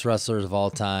the best wrestlers of all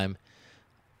time.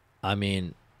 I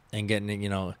mean, and getting, you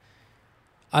know,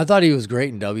 I thought he was great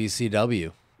in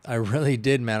WCW. I really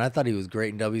did, man. I thought he was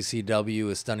great in WCW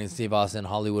with Stunning Steve Austin,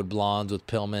 Hollywood Blondes with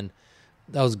Pillman.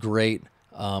 That was great.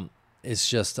 It's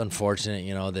just unfortunate,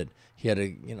 you know, that he had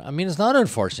I mean, it's not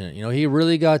unfortunate. You know, he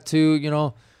really got to, you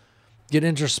know, get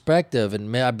introspective.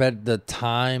 And I bet the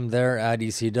time there at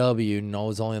ECW, you know,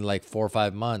 was only like 4 or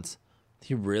 5 months.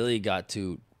 He really got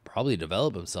to probably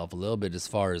develop himself a little bit as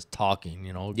far as talking,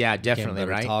 you know. Yeah, Became a definitely,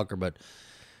 better right? talker, but,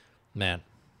 man,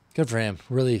 good for him.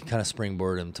 Really kind of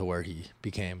springboarded him to where he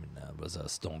became, was a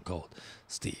Stone Cold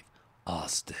Steve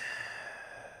Austin.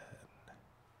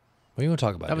 What do you want to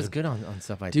talk about? That was dude? good on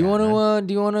stuff like that. Do you want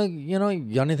to, you know,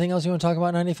 you got anything else you want to talk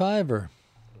about 95 or?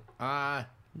 Nah.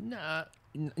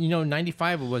 You know,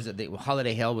 95 was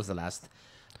Holiday Hell was the last,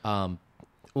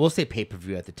 we'll say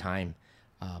pay-per-view at the time,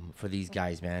 for these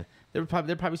guys, man. There were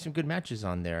probably some good matches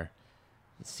on there.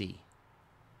 Let's see.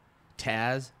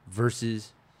 Taz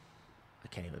versus, I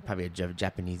can't even, probably a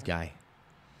Japanese guy.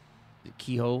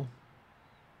 Kiho.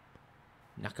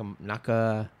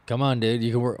 Naka. Come on, dude.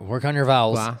 You can work on your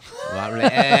vowels. That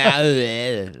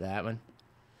one.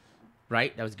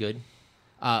 Right? That was good.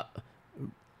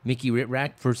 Mickey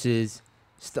Whipwreck versus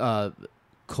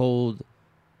Cold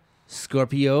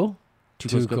Scorpio.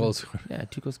 Too Cold. Yeah,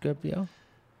 Too Cold Scorpio.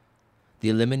 The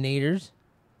Eliminators.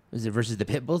 Was it versus the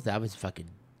Pitbulls? That was fucking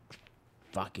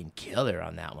killer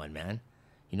on that one, man.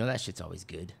 You know that shit's always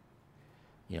good.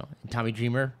 You know, and Tommy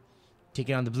Dreamer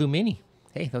taking on the Blue Mini.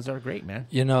 Hey, those are great, man.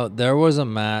 You know, there was a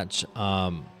match,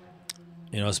 you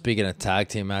know, speaking of tag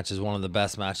team matches, one of the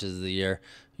best matches of the year.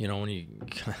 You know, when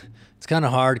it's kind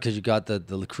of hard because you got the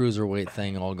cruiserweight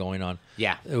thing all going on.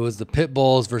 Yeah. It was the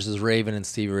Pitbulls versus Raven and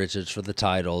Stevie Richards for the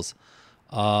titles.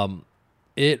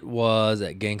 It was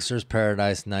at Gangster's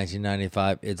Paradise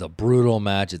 1995. It's a brutal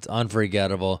match. It's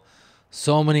unforgettable.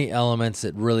 So many elements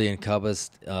that really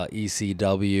encompassed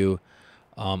ECW.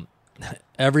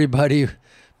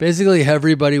 Basically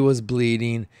everybody was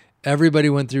bleeding. Everybody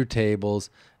went through tables.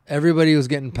 Everybody was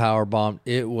getting power bombed.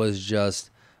 It was just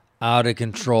out of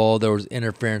control. There was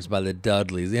interference by the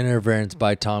Dudleys, interference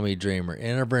by Tommy Dreamer,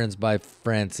 interference by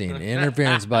Francine,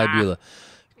 interference by Beulah,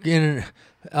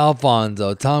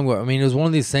 Alfonso, Tom. I mean, it was one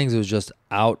of these things that was just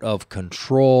out of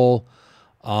control.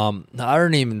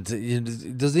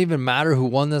 It doesn't even matter who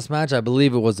won this match. I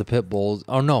believe it was the Pit Bulls.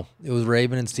 Oh no, it was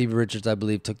Raven and Stevie Richards, I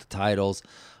believe, took the titles.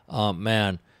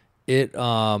 Man, it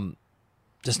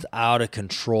just out of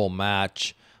control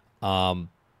match.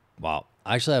 Wow.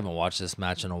 I actually haven't watched this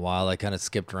match in a while. I kind of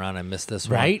skipped around. I missed this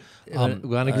Right? one. We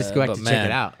want to just go back to check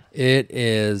it out. It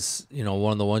is,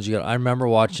 one of the ones I remember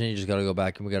watching. You just got to go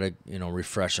back and we got to,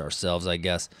 refresh ourselves, I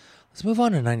guess. Let's move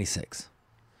on to 96.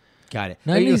 Got it.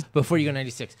 90s. Before you go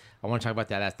 96, I want to talk about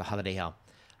that as the Holiday Hell.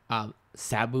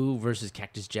 Sabu versus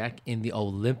Cactus Jack in the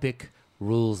Olympic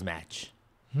rules match.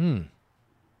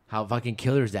 How fucking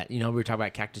killer is that? We were talking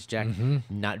about Cactus Jack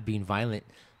not being violent.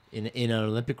 In an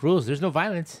Olympic rules, there's no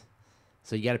violence.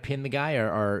 So you got to pin the guy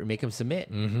or make him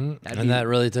submit. Mm-hmm. That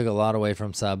really took a lot away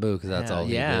from Sabu because that's all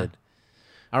he did.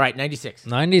 All right, 96.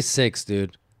 96,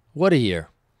 dude. What a year.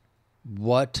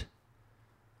 What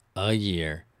a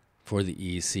year for the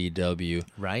ECW.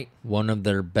 Right. One of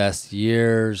their best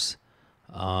years.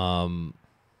 They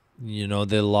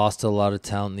lost a lot of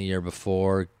talent the year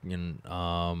before.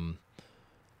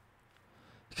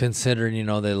 Considering,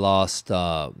 they lost,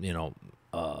 Malenko.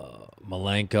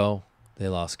 They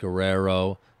lost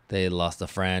Guerrero. They lost the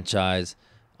franchise.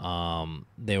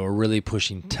 They were really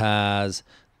pushing Taz.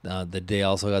 They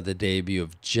also got the debut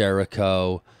of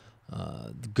Jericho.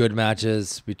 Good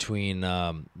matches between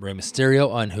Rey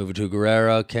Mysterio and Juventud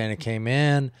Guerrero kind of came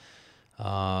in.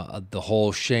 The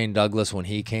whole Shane Douglas when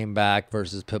he came back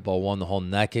versus Pitbull won the whole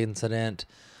neck incident.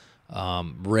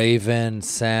 Raven,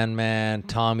 Sandman,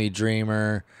 Tommy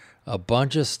Dreamer, a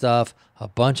bunch of stuff, a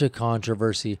bunch of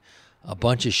controversy, a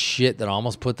bunch of shit that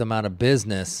almost put them out of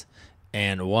business.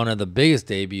 And one of the biggest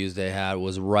debuts they had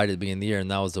was right at the beginning of the year,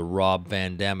 and that was the Rob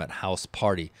Van Dam at House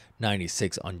Party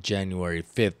 96 on January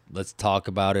 5th. Let's talk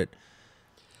about it.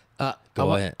 Go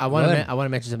ahead. I want to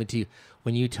mention something to you.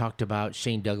 When you talked about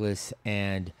Shane Douglas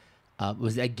and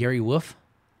was that Gary Wolf?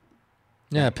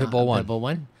 Yeah, Pitbull won. Pitbull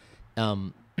won.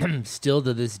 Still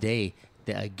to this day,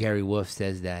 Gary Wolf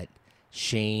says that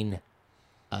Shane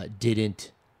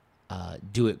didn't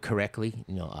do it correctly.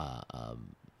 I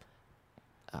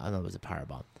don't know if it was a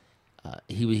powerbomb.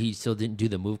 He still didn't do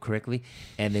the move correctly.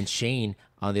 And then Shane,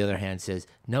 on the other hand, says,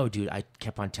 no, dude, I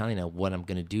kept on telling him what I'm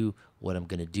going to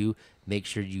do. Make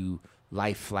sure you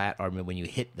lie flat, or when you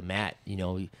hit the mat,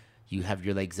 you have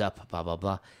your legs up, blah, blah,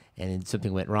 blah. And then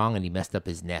something went wrong and he messed up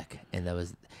his neck.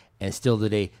 And still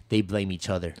today, they blame each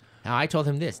other. Now, I told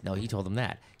him this. No, he told him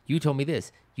that. You told me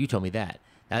this. You told me that.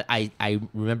 I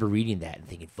remember reading that and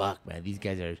thinking, fuck, man, these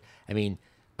guys are,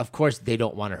 of course, they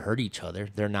don't want to hurt each other.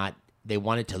 They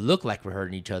want it to look like we're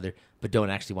hurting each other, but don't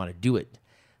actually want to do it.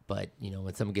 But,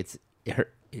 when someone gets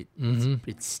hurt,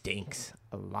 it stinks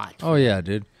a lot. Oh, yeah,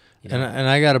 dude. And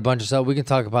I got a bunch of stuff. We can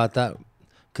talk about that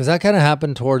because that kind of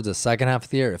happened towards the second half of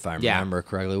the year, if I remember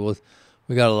correctly.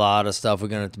 We got a lot of stuff we're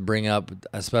going to bring up,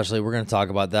 especially we're going to talk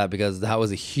about that because that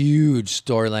was a huge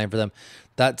storyline for them.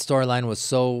 That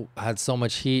storyline had so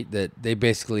much heat that they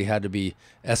basically had to be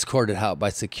escorted out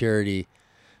by security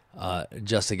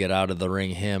just to get out of the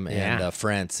ring, and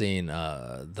Francine,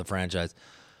 the franchise.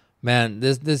 Man,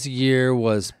 this year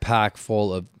was packed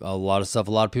full of a lot of stuff.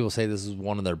 A lot of people say this is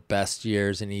one of their best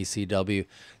years in ECW.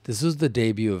 This was the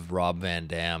debut of Rob Van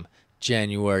Dam,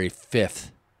 January 5th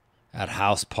at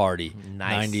House Party,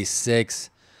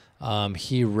 96.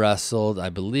 He wrestled, I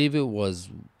believe it was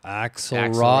Axel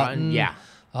Rotten. Yeah.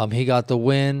 He got the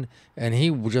win, and he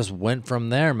just went from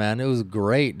there, man. It was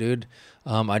great, dude.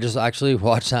 I just actually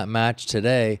watched that match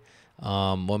today.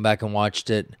 Went back and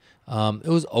watched it. It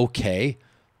was okay.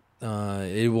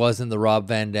 It wasn't the Rob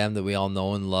Van Dam that we all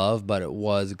know and love, but it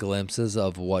was glimpses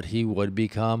of what he would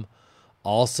become.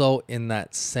 Also, in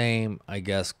that same, I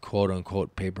guess,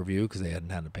 quote-unquote pay-per-view, because they hadn't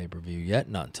had a pay-per-view yet,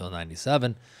 not until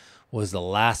 97, was the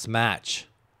last match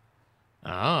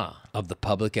of the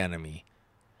Public Enemy.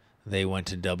 They went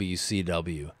to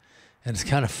WCW. And it's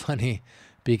kind of funny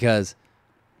because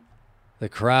the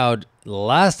crowd, the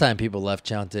last time people left,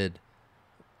 chanted,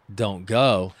 "Don't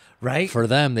go." Right. For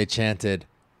them, they chanted,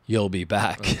 "You'll be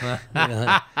back."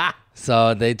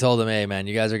 So they told him, "Hey, man,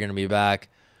 you guys are going to be back.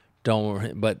 don't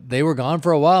worry. But they were gone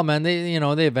for a while, man. They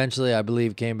eventually, I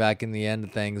believe, came back in the end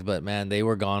of things. But man, they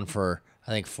were gone for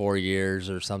I think 4 years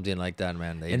or something like that,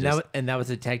 man. They And just, that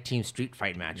was a tag team street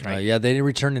fight match, right? yeah, they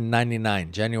returned in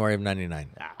 '99, January of '99.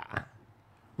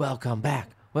 Welcome back.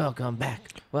 Welcome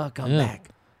back. Welcome Yeah. back.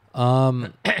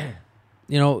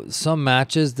 Some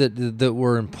matches that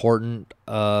were important.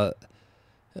 February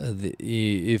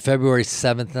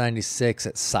 7th, 96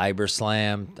 at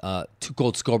CyberSlam, Too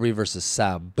Cold Scorpio versus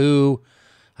Sabu.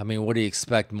 I mean, what do you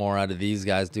expect more out of these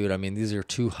guys, dude? I mean, these are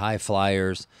two high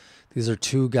flyers. These are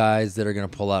two guys that are going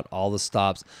to pull out all the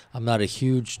stops. I'm not a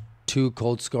huge Too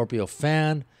Cold Scorpio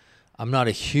fan. I'm not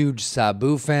a huge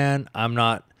Sabu fan. I'm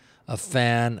not a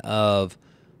fan of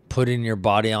putting your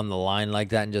body on the line like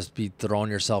that and just be throwing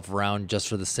yourself around just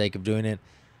for the sake of doing it.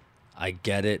 I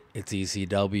get it. It's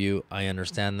ECW. I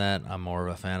understand that. I'm more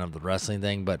of a fan of the wrestling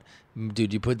thing. But,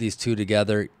 dude, you put these two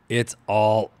together, it's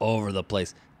all over the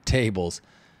place. Tables,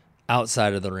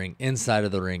 outside of the ring, inside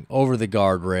of the ring, over the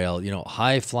guardrail,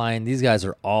 high flying. These guys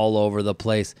are all over the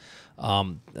place.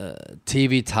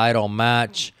 TV title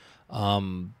match.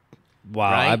 Wow.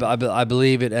 Right. I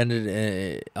believe it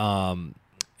ended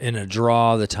in a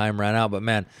draw. The time ran out. But,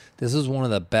 man, this is one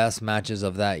of the best matches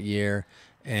of that year.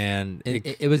 And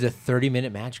It was a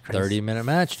 30-minute match, Chris. 30-minute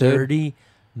match, dude. 30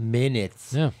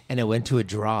 minutes. Yeah. And it went to a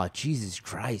draw. Jesus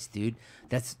Christ, dude.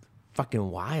 That's fucking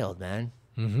wild, man.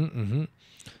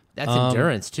 That's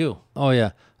endurance, too. Oh,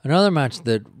 yeah. Another match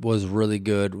that was really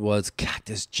good was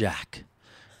Cactus Jack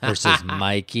versus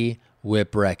Mikey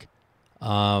Whipwreck.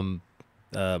 March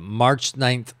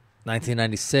 9th,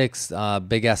 1996,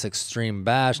 Big Ass Extreme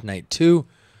Bash, night 2.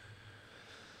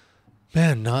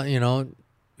 Man,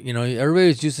 everybody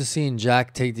was used to seeing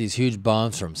Jack take these huge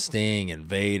bumps from Sting and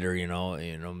Vader,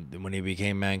 when he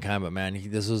became Mankind. But, man,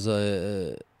 this was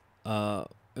it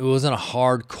wasn't a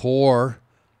hardcore,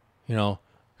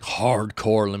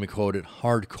 hardcore, let me quote it,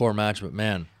 hardcore match. But,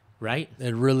 man, Right?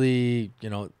 it really,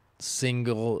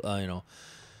 single,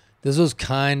 this was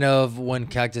kind of when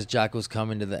Cactus Jack was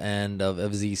coming to the end of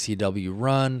his ECW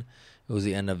run. It was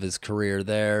the end of his career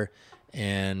there.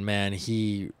 And, man,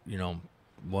 he,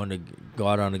 wanted to go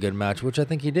out on a good match, which I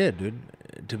think he did, dude,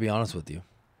 to be honest with you.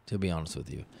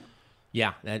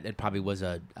 Yeah, that probably was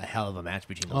a hell of a match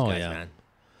between those guys, yeah.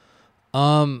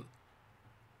 man.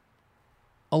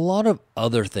 A lot of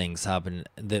other things happened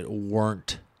that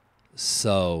weren't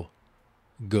so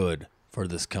good for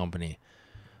this company.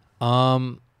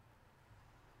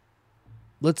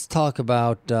 Let's talk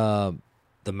about the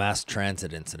mass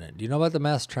transit incident. Do you know about the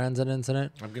mass transit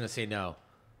incident? I'm going to say no.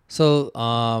 So,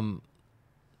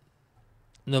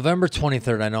 November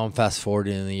 23rd, I know I'm fast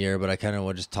forwarding in the year, but I kind of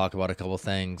want to just talk about a couple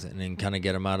things and then kind of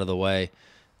get them out of the way.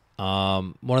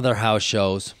 One of their house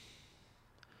shows,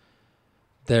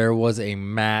 there was a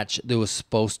match that was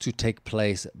supposed to take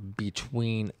place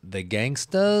between the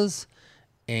Gangstas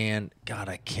and, God,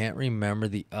 I can't remember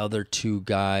the other two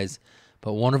guys,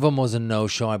 but one of them was a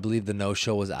no-show. I believe the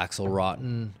no-show was Axel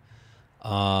Rotten.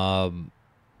 And,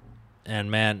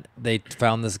 man, they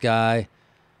found this guy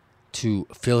to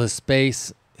fill his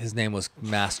space. His name was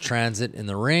Mass Transit in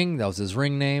the ring. That was his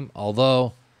ring name.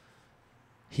 Although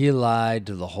he lied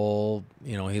to the whole,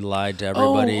 he lied to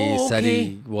everybody. Oh, He said okay.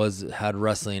 he had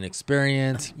wrestling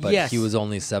experience, but Yes. he was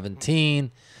only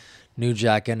 17. New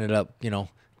Jack ended up,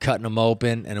 cutting him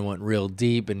open, and it went real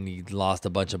deep, and he lost a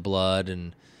bunch of blood,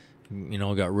 and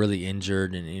got really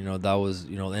injured, and that was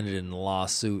ended in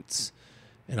lawsuits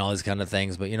and all these kind of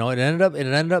things. But it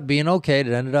ended up being okay. It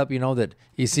ended up that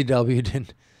ECW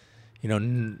didn't,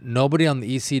 nobody on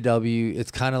the ECW.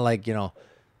 It's kind of like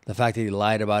the fact that he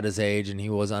lied about his age and he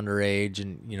was underage,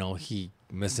 and he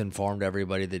misinformed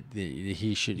everybody that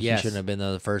he shouldn't have been there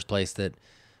in the first place. That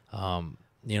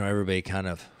everybody kind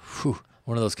of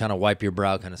one of those kind of wipe your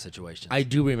brow kind of situations. I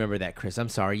do remember that, Chris. I'm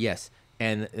sorry. Yes.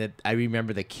 And I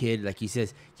remember the kid, like he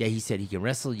says, yeah, he said he can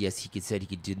wrestle. Yes, said he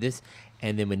could do this.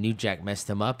 And then when New Jack messed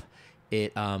him up,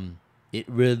 it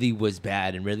really was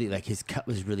bad, and really like his cut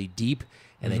was really deep.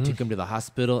 And they took him to the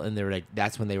hospital, and they were like,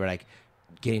 that's when they were like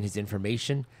getting his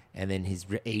information and then his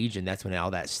age, and that's when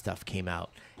all that stuff came out.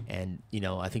 And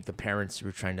I think the parents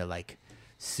were trying to like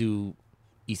sue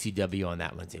ECW on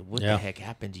that one. Say, what the heck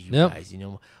happened to you guys?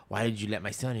 Why did you let my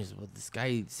son? He said, well, this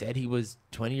guy said he was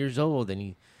 20 years old and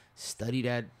he studied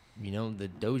at the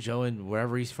dojo and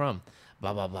wherever he's from.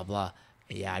 Blah blah blah blah.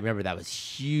 Yeah, I remember that was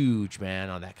huge, man.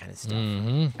 On that kind of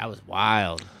stuff. That was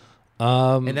wild.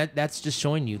 And that's just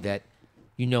showing you that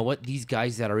what, these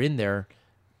guys that are in there,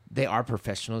 they are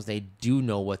professionals. They do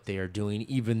know what they are doing,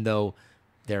 even though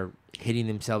they're hitting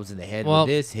themselves in the head Well-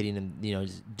 with this, hitting them,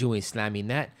 just slamming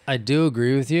that. I do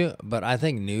agree with you, but I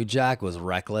think New Jack was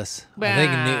reckless. I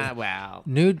think Wow.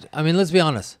 I mean, let's be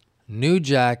honest. New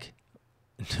Jack's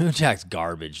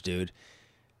garbage, dude.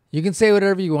 You can say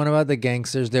whatever you want about the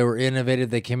gangsters. They were innovative.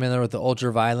 They came in there with the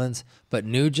ultra violence. But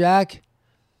New Jack,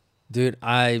 dude,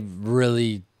 I'm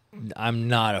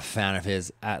not a fan of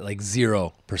his at like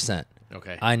 0%.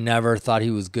 Okay. I never thought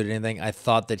he was good at anything. I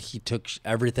thought that he took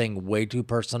everything way too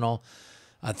personal.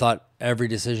 I thought every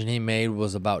decision he made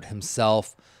was about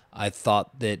himself. I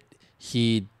thought that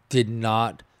he did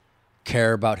not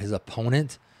care about his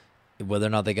opponent, whether or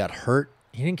not they got hurt.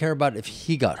 He didn't care about if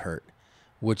he got hurt,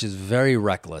 which is very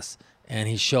reckless. And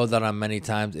he showed that on many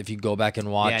times. If you go back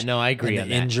and watch, Yeah, no, I agree and on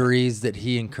the that. injuries that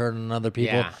he incurred on other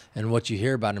people, Yeah. and what you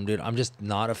hear about him, dude. I'm just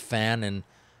not a fan, and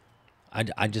I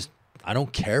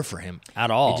don't care for him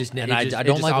at all. I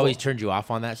don't like always turned you off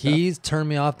on that stuff. He's turned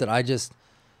me off.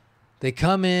 They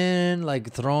come in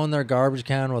like throwing their garbage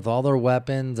can with all their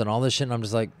weapons and all this shit, and I'm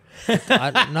just like,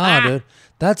 nah, dude,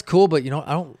 that's cool, but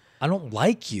I don't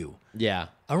like you. Yeah.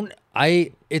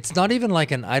 It's not even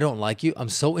like I don't like you. I'm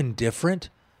so indifferent.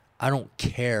 I don't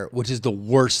care, which is the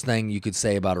worst thing you could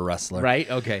say about a wrestler. Right?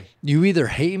 Okay. You either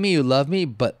hate me, you love me,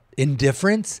 but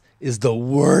indifference is the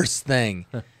worst thing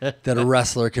that a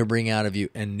wrestler can bring out of you.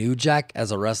 And New Jack,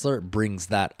 as a wrestler, brings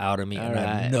that out of me. All and I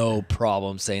right. have no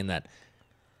problem saying that.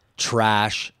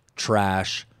 Trash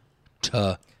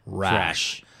to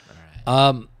rash.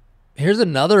 Here's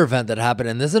another event that happened,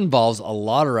 and this involves a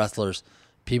lot of wrestlers,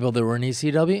 people that were in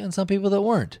ECW and some people that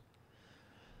weren't.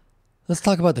 Let's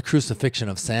talk about the crucifixion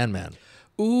of Sandman.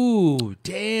 Ooh,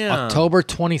 damn. October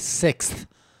 26th,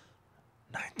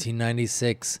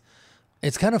 1996.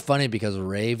 It's kind of funny because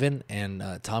Raven and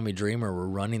Tommy Dreamer were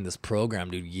running this program,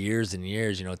 dude, years and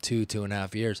years,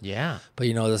 2.5 years. Yeah.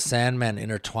 But, the Sandman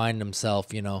intertwined himself,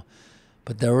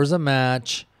 But there was a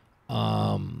match. It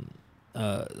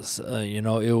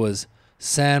was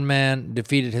Sandman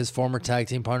defeated his former tag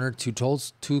team partner, Too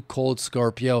Cold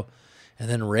Scorpio. And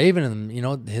then Raven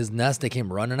and, his nest, they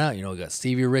came running out. We got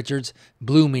Stevie Richards,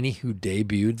 Blue Meanie, who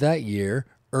debuted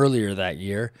earlier that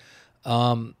year,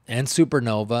 and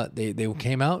Supernova. They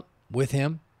came out with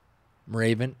him,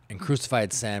 Raven, and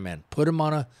crucified Sandman. Put him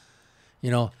on a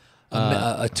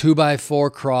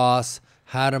 2x4 cross,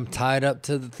 had him tied up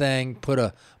to the thing, put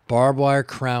a barbed wire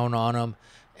crown on him,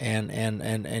 and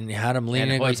had him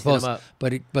leaning against hoisted him post. up.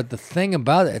 But the thing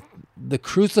about it, the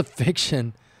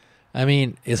crucifixion,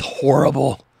 is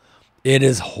horrible. It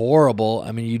is horrible.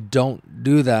 You don't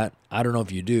do that. I don't know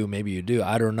if you do. Maybe you do.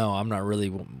 I don't know. I'm not really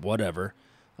whatever.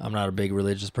 I'm not a big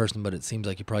religious person, but it seems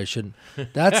like you probably shouldn't.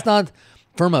 That's not,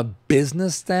 from a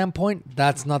business standpoint,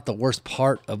 that's not the worst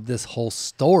part of this whole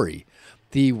story.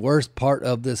 The worst part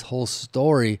of this whole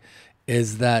story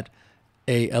is that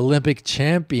a Olympic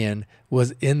champion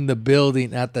was in the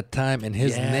building at the time, and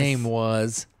his Yes. name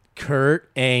was Kurt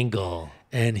Angle.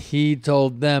 And he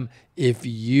told them, if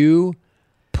you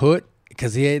put,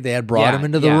 because they had brought him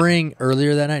into the ring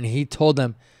earlier that night, and he told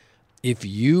them, if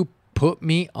you put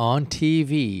me on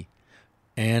TV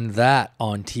and that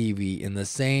on TV in the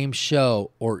same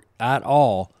show or at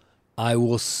all, I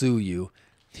will sue you.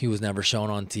 He was never shown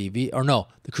on TV. Or no,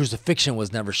 the crucifixion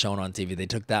was never shown on TV. They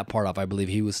took that part off. I believe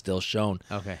he was still shown.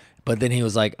 Okay. But then he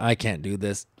was like, I can't do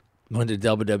this. Went to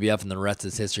WWF, and the rest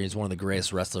is history. He's one of the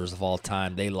greatest wrestlers of all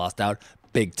time. They lost out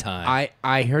big time.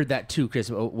 I heard that too, Chris.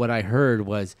 What I heard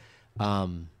was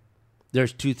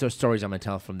there's two stories I'm going to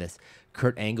tell from this.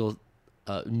 Kurt Angle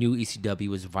knew ECW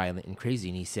was violent and crazy,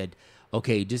 and he said,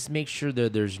 okay, just make sure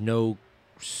that there's no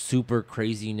super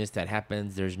craziness that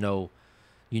happens. There's no,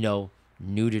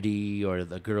 nudity or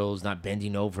the girls not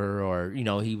bending over or,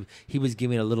 he was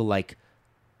giving a little like,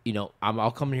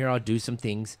 I'll come in here, I'll do some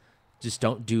things. Just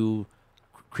don't do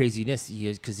craziness.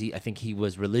 Because I think he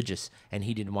was religious and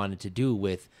he didn't want it to do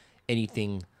with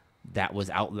anything that was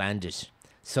outlandish.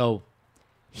 So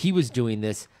he was doing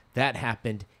this. That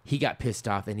happened. He got pissed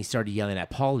off and he started yelling at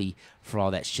Paulie for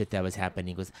all that shit that was happening.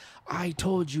 He goes, I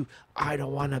told you I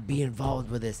don't want to be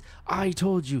involved with this. I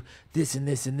told you this and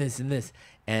this and this and this.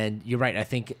 And you're right. I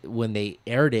think when they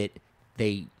aired it,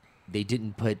 they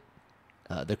didn't put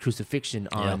the crucifixion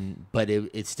on, but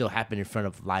it still happened in front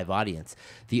of live audience.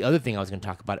 The other thing I was going to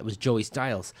talk about, it was Joey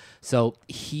Styles. So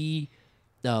he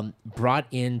brought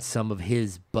in some of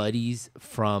his buddies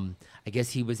from, I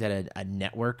guess he was at a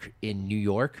network in New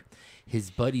York.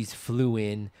 His buddies flew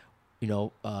in,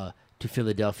 to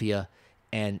Philadelphia,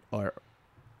 and or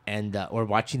and or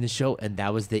watching the show, and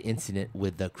that was the incident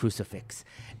with the crucifix,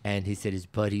 and he said his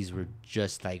buddies were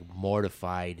just like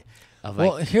mortified. Of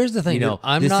Well, like, here's the thing, you know,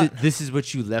 dude. this is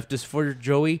what you left us for,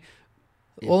 Joey.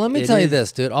 Well, let me It tell you is-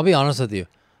 this, dude. I'll be honest with you.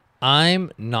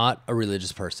 I'm not a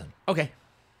religious person. Okay.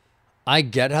 I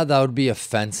get how that would be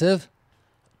offensive,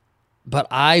 but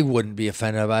I wouldn't be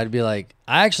offended. I'd be like,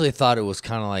 I actually thought it was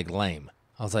kind of like lame.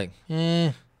 I was like,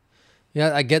 yeah,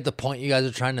 I get the point you guys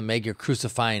are trying to make. You're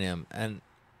crucifying him, and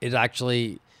it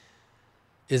actually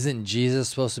isn't Jesus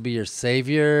supposed to be your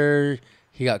savior?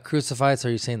 He got crucified, so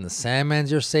you're saying the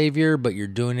Sandman's your savior, but you're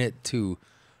doing it to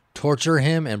torture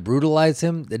him and brutalize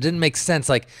him? It didn't make sense.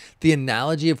 Like, the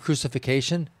analogy of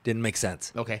crucifixion didn't make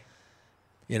sense. Okay.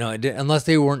 You know, unless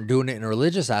they weren't doing it in a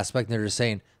religious aspect. They're just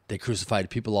saying they crucified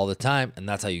people all the time, and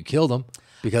that's how you killed them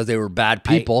because they were bad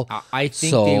people. I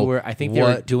think So they were. I think they were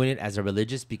what- doing it as a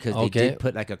religious because they Okay. did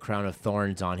put like a crown of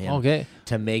thorns on him. Okay.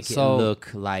 To make So- it look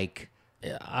like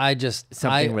I just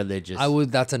Something religious. I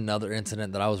would. That's another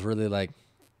incident that I was really like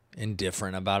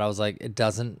indifferent about. I was like, it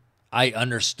doesn't. I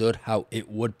understood how it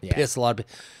would Yeah. piss a lot of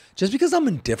people. Just because I'm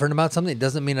indifferent about something, it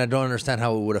doesn't mean I don't understand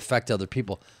how it would affect other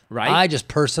people. Right. I just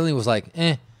personally was like,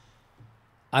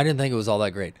 I didn't think it was all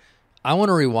that great. I want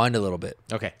to rewind a little bit.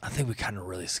 okay. I think we kind of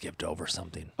really skipped over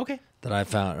something Okay. that I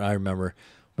found. I remember.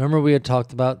 Remember we had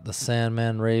talked about the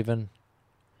Sandman Raven.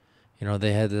 You know,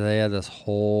 they had this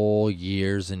whole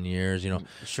years and years. You know,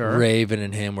 Sure. Raven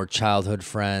and him were childhood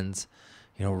friends.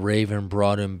 You know, Raven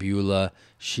brought in Beulah.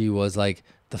 She was like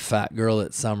the fat girl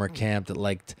at summer camp that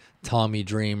liked Tommy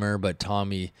Dreamer, but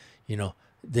Tommy, you know,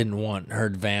 didn't want her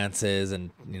advances.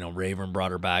 And you know, Raven brought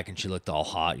her back, and she looked all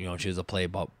hot. You know, she was a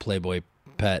Playboy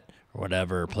pet or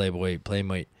whatever, Playboy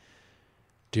Playmate.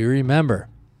 Do you remember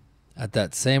at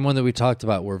that same one that we talked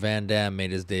about where Van Damme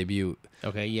made his debut,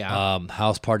 Okay. Yeah.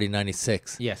 House Party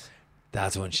 96? yes.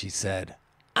 That's when she said,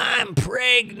 "I'm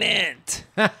pregnant."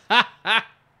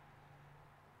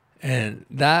 and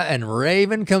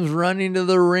Raven comes running to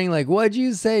the ring like, "What'd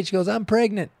you say?" She goes, "I'm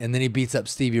pregnant." And then he beats up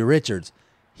Stevie Richards.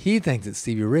 He thinks it's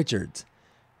Stevie Richards.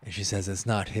 And she says it's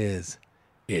not his.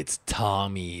 It's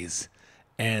Tommy's.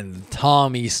 And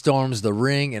Tommy storms the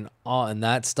ring, and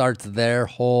that starts their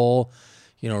whole,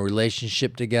 you know,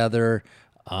 relationship together.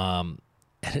 And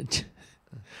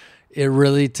it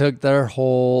really took their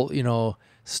whole, you know,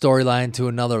 storyline to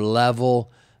another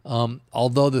level.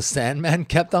 Although the Sandman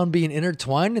kept on being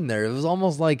intertwined in there, it was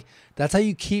almost like that's how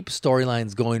you keep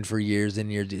storylines going for years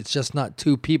and years. It's just not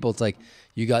two people. It's like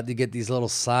you got to get these little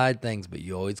side things, but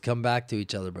you always come back to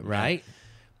each other. But man, Right.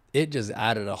 it just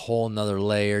added a whole nother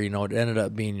layer. You know, it ended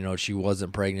up being, you know, she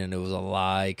wasn't pregnant. It was a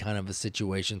lie, kind of a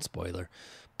situation. Spoiler.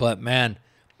 But man,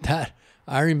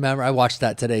 I remember I watched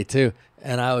that today too.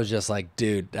 And I was just like,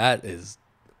 dude,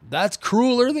 that's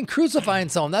crueler than crucifying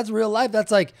someone. That's real life.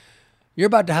 That's like, you're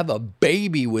about to have a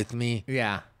baby with me.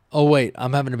 Yeah. Oh wait,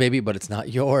 I'm having a baby, but it's not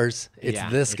yours. It's Yeah,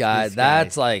 this guy. this guy.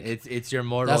 That's like, it's your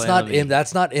mortal that's not enemy.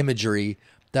 that's not imagery.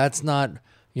 That's not,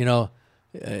 you know,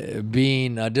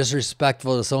 being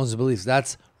disrespectful to someone's beliefs.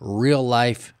 That's real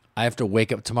life. I have to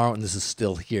wake up tomorrow and this is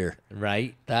still here.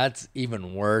 right. That's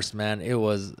even worse, man. That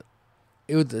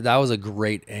was a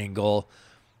great angle.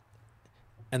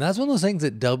 And that's one of those things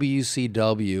that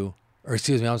ECW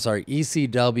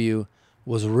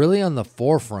was really on the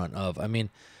forefront of. I mean,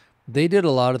 they did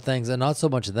a lot of things, and not so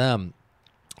much them,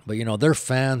 but, you know, their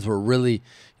fans were really,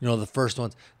 you know, the first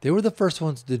ones. They were the first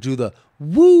ones to do the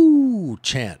woo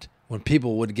chant when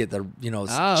people would get the, you know,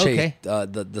 okay.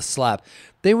 the slap.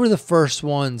 They were the first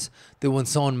ones that when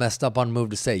someone messed up on a move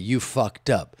to say, "You fucked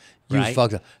up. You Right.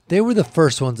 fucked up." They were the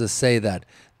first ones to say that.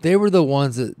 They were the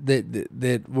ones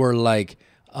that were like,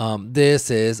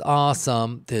 "This is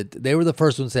awesome." They were the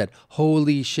first ones that said,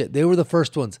 "Holy shit." They were the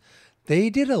first ones. They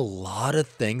did a lot of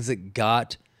things that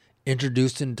got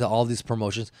introduced into all these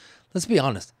promotions. Let's be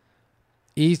honest.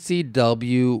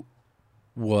 ECW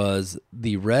was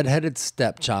the redheaded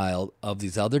stepchild of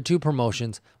these other two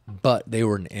promotions, but they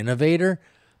were an innovator.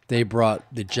 They brought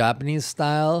the Japanese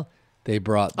style. They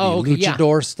brought the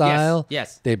luchador Yes, style.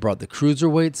 yes. They brought the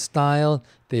cruiserweight style.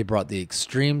 They brought the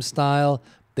extreme style.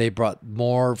 They brought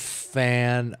more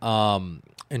fan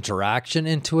interaction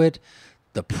into it.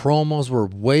 The promos were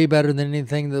way better than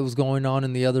anything that was going on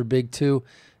in the other big two.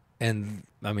 And,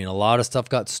 I mean, a lot of stuff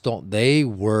got stolen. They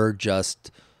were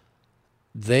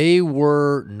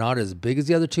not as big as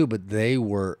the other two, but they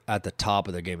were at the top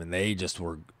of their game. And they just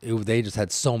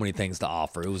had so many things to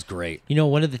offer. It was great. You know,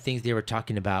 one of the things they were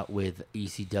talking about with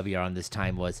ECW around this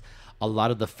time was a lot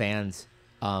of the fans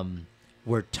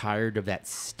were tired of that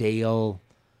stale,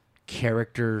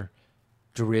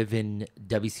 character-driven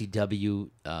WCW,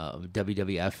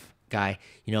 WWF guy.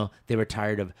 You know, they were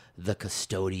tired of the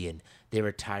custodian. They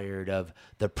were tired of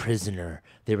the prisoner.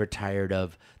 They were tired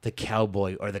of the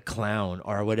cowboy or the clown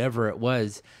or whatever it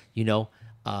was, you know.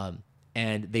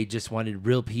 And they just wanted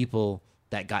real people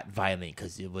that got violent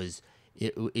because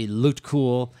it looked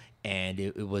cool and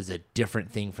it was a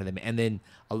different thing for them. And then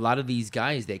a lot of these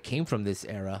guys that came from this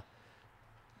era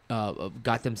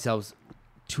got themselves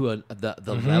to the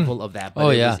level of that.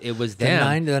 But it was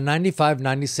them. The 95,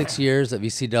 96 years of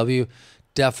ECW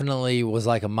definitely was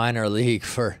like a minor league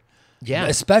for,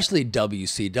 especially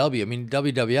WCW. I mean,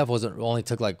 WWF only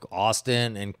took like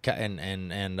Austin and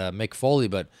Mick Foley,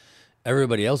 but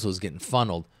everybody else was getting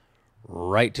funneled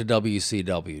right to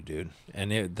WCW, dude.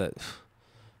 And it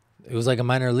was like a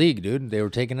minor league, dude. They were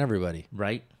taking everybody.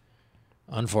 Right.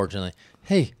 Unfortunately.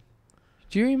 Hey,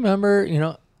 do you remember,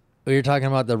 we were talking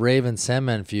about the Raven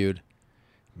Sandman feud.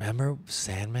 Remember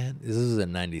Sandman? This was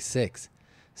in 96.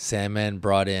 Raven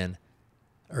brought in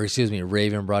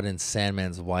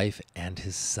Sandman's wife and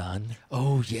his son.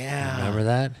 Oh, yeah. Remember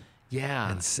that?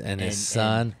 Yeah. And his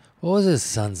son. What was his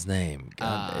son's name?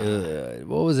 What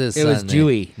was his son's name? It was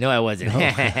Dewey. No, it wasn't.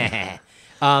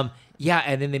 Yeah,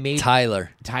 and then they made Tyler,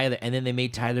 and then they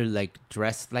made Tyler like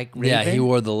dressed like Raven. Yeah, he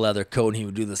wore the leather coat and he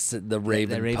would do the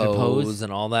Raven pose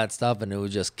and all that stuff, and it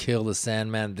would just kill the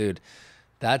Sandman, dude.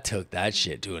 That took that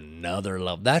shit to another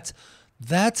level. That's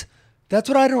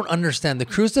what I don't understand. The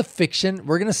crucifixion.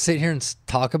 We're gonna sit here and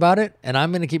talk about it, and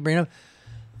I'm gonna keep bringing up.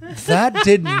 That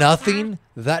did nothing.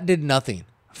 That did nothing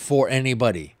for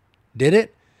anybody. Did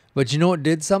it? But you know what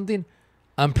did something?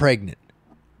 I'm pregnant.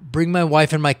 Bring my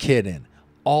wife and my kid in.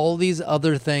 All these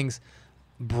other things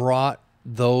brought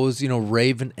those,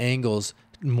 Raven angles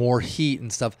more heat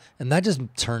and stuff, and that just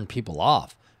turned people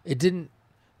off. The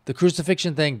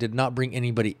crucifixion thing did not bring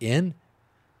anybody in,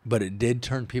 but it did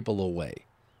turn people away,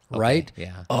 right?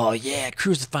 Yeah. Oh yeah,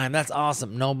 crucify him. That's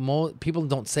awesome. No, people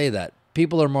don't say that.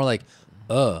 People are more like,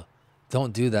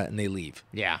 don't do that, and they leave.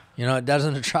 Yeah. It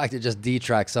doesn't attract, it just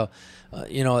detracts. So,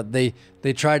 they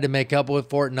tried to make up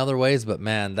for it in other ways, but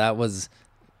man, that was...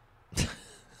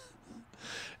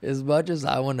 As much as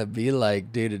I want to be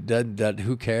like, dude, it doesn't.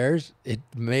 Who cares? It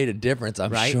made a difference,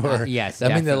 I'm sure. Yes,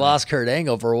 I mean, they lost Kurt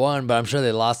Angle for one, but I'm sure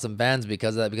they lost some fans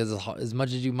because of that. Because as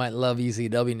much as you might love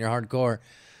ECW and you're hardcore,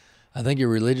 I think your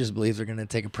religious beliefs are going to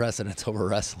take a precedence over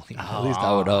wrestling. At least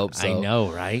I would hope so. I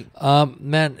know, right?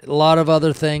 Man, a lot of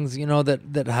other things,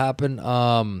 that happened.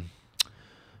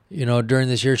 During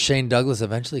this year, Shane Douglas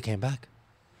eventually came back.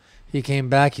 He came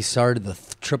back. He started the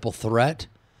Triple Threat.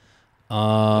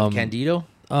 Candido?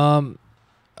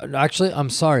 Actually, I'm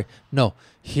sorry. No,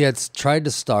 he had tried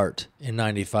to start in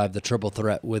 95 the Triple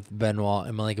Threat with Benoit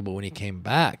and Malenko, but when he came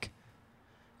back,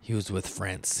 he was with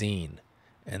Francine,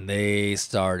 and they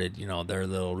started, their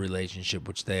little relationship,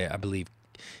 which I believe,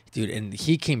 dude, and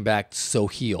he came back so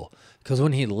heel because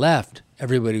when he left,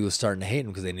 everybody was starting to hate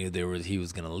him because they knew he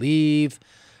was going to leave,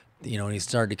 and he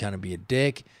started to kind of be a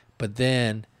dick. But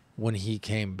then when he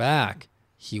came back,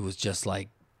 he was just like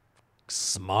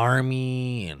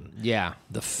smarmy, and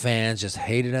the fans just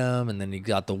hated him. And then he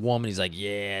got the woman, he's like,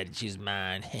 yeah, she's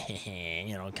mine.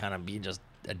 Kind of being just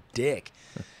a dick.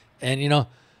 And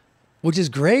which is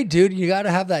great, dude. You got to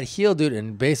have that heel, dude.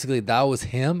 And basically that was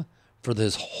him for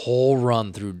this whole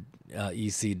run through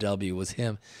ECW. Was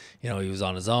him. He was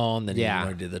on his own, then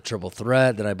he did the Triple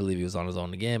Threat, then I believe he was on his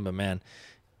own again. But man,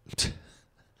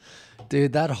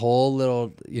 dude, that whole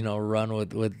little run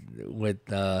with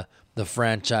the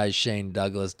franchise Shane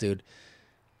Douglas, dude.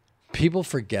 People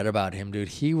forget about him, dude.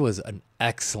 He was an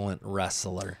excellent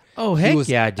wrestler. Oh, heck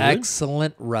yeah, dude.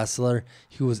 Excellent wrestler.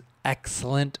 He was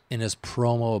excellent in his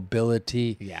promo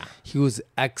ability. Yeah. He was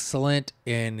excellent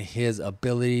in his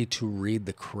ability to read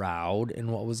the crowd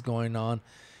and what was going on.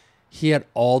 He had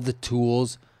all the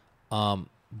tools. The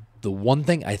one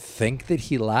thing I think that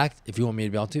he lacked, if you want me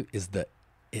to be honest with you, is the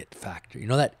it factor.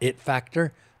 That it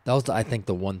factor? That was, I think,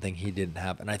 the one thing he didn't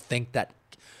have. And I think that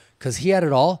because he had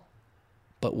it all,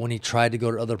 but when he tried to go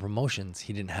to other promotions,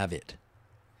 he didn't have it.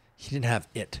 He didn't have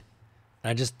it. And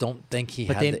I just don't think he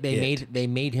had they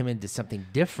made him into something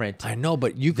different. I know,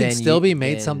 but you can still be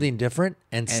made something different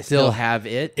and still have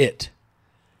it. It.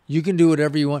 You can do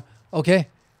whatever you want. Okay.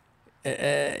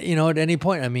 At any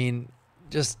point, I mean,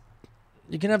 just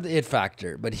you can have the it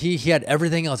factor, but he had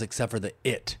everything else except for the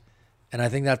it. And I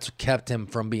think that's kept him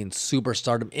from being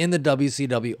superstardom in the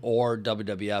WCW or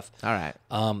WWF. All right.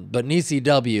 But in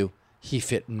ECW, he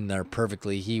fit in there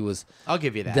perfectly. He was. I'll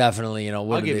give you that. Definitely,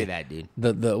 I'll give you that, dude.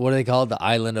 The what do they call it? The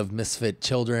Island of Misfit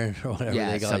Children or whatever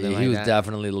they call it. He was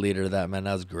definitely the leader of that, man.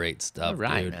 That was great stuff, all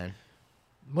right, dude. Man.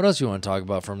 What else you want to talk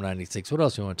about from '96? What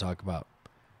else you want to talk about?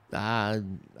 I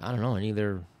don't know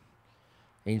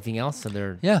anything else on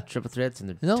their Yeah. triple threats and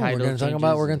their No, title we're going to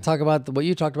changes talk about what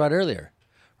you talked about earlier.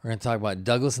 We're going to talk about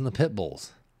Douglas and the Pit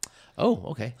Bulls. Oh,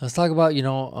 okay. Let's talk about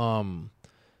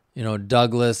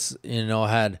Douglas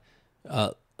had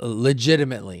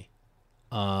legitimately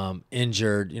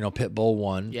injured Pit Bull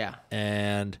 1. Yeah.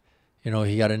 And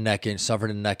he got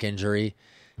suffered a neck injury,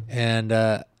 and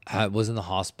was in the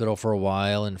hospital for a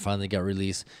while, and finally got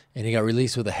released. And he got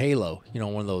released with a halo,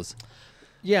 one of those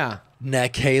Yeah.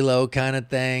 neck halo kind of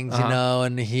things,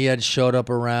 and he had showed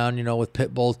up around, with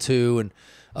Pitbull 2 and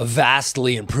a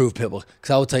vastly improved Pitbull. Because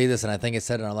I will tell you this, and I think I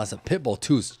said it on our last episode, Pitbull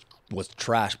 2 was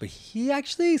trash, but he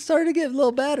actually started to get a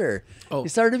little better. Oh. He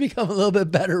started to become a little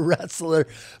bit better wrestler,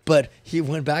 but he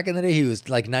went back in the day, he was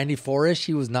like 94-ish.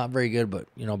 He was not very good, but,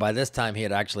 by this time he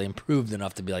had actually improved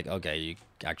enough to be like, okay, you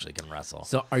actually can wrestle.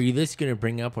 So are you just going to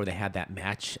bring up where they had that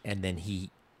match and then he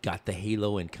got the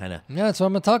halo and kind of Yeah, that's what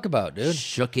I'm going to talk about, dude.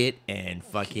 shook it and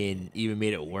fucking even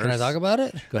made it worse? Can I talk about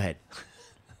it? Go ahead.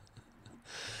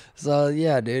 So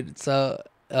yeah, dude. So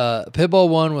Pitbull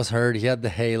 1 was hurt. He had the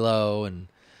halo, and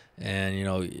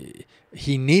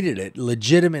he needed it,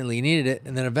 legitimately needed it.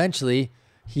 And then eventually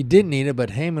he didn't need it, but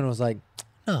Heyman was like,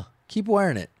 "No, keep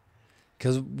wearing it,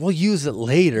 because we'll use it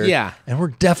later. Yeah. and we're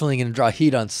definitely going to draw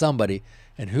heat on somebody.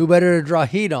 And who better to draw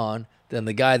heat on than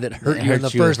the guy that hurt you in the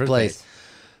first place?"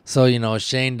 So,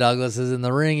 Shane Douglas is in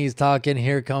the ring. He's talking.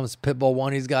 Here comes Pitbull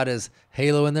 1. He's got his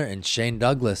halo in there. And Shane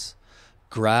Douglas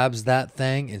grabs that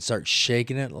thing and starts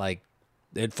shaking it like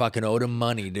it fucking owed him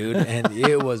money, dude. And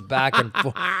it was back and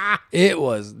forth. It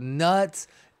was nuts.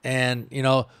 And,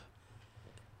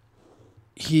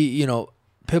 he,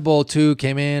 Pitbull 2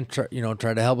 came in, tried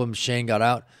to help him. Shane got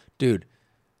out. Dude,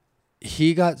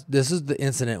 this is the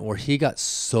incident where he got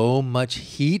so much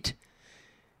heat.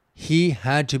 He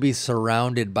had to be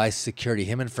surrounded by security,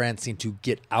 him and Francine, to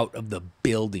get out of the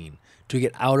building, to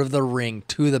get out of the ring,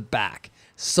 to the back,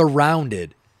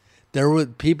 surrounded. There were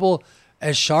people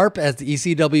as sharp as the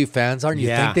ECW fans are, and you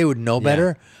think they would know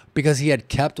better because he had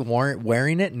kept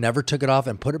wearing it, never took it off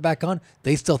and put it back on.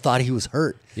 They still thought he was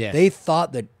hurt. Yeah. They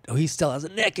thought that he still has a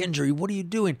neck injury. What are you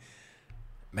doing?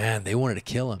 Man, they wanted to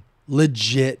kill him.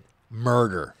 Legit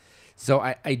murder. So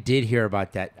I did hear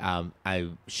about that.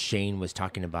 Shane was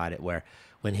talking about it where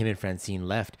when him and Francine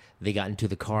left, they got into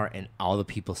the car and all the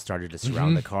people started to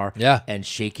surround the car and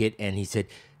shake it. And he said,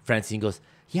 Francine goes,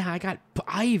 "Yeah,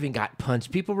 I even got punched.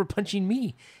 People were punching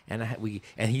me." And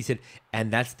he said,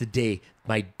 and that's the day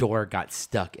my door got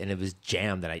stuck and it was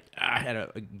jammed and I had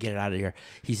to get it out of here.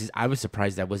 He says, "I was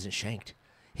surprised I wasn't shanked."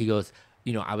 He goes,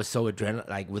 I was so with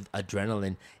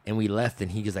adrenaline, and we left, and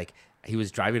he was like, he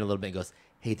was driving a little bit and goes,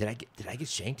 "Hey, did I get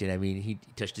shanked?" And I mean, he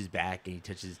touched his back and he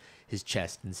touched his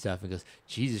chest and stuff, and goes,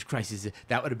 "Jesus Christ,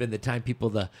 that would have been the time people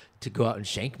to go out and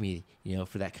shank me,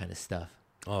 for that kind of stuff."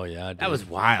 Oh yeah, dude. That was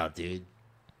wild, dude.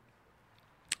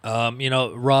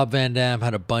 Rob Van Dam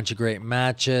had a bunch of great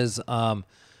matches. One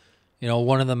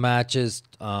of the matches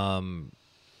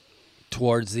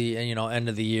towards the end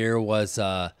of the year was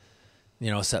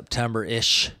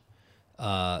September-ish.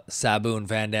 Sabu and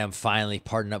Van Dam finally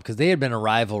partnered up because they had been a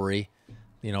rivalry,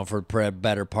 for a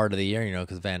better part of the year,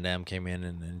 because Van Dam came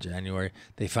in January.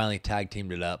 They finally tag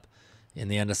teamed it up in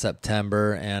the end of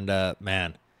September, and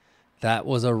man, that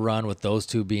was a run with those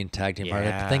two being tag team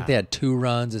partners. I think they had 2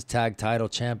 runs as tag title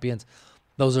champions.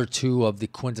 Those are 2 of the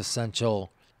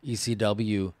quintessential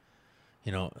ECW,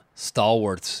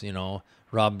 stalwarts.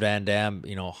 Rob Van Dam,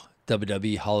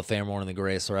 WWE Hall of Famer, one of the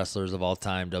greatest wrestlers of all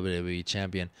time, WWE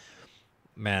champion.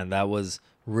 Man, that was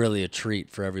really a treat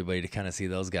for everybody to kind of see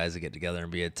those guys get together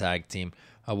and be a tag team.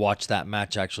 I watched that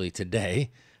match actually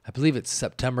today. I believe it's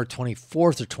September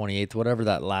 24th or 28th, whatever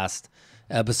that last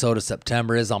episode of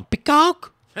September is on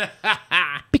Peacock.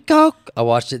 Peacock. I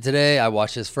watched it today. I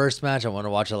watched his first match. I want to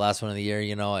watch the last one of the year.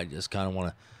 I just kind of want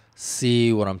to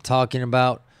see what I'm talking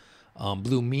about.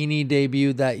 Blue Meanie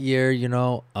debuted that year,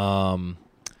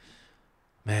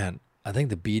 man, I think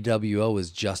the BWO was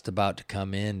just about to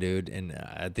come in, dude. And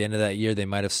at the end of that year, they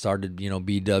might have started,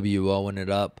 BWOing it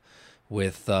up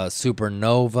with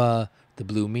Supernova, the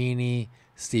Blue Meanie,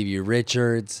 Stevie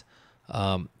Richards.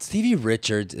 Stevie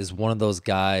Richards is one of those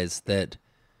guys that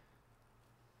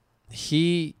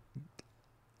he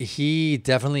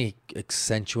definitely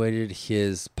accentuated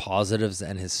his positives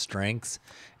and his strengths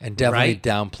and definitely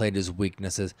downplayed his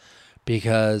weaknesses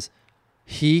because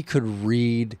he could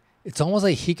read. It's almost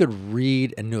like he could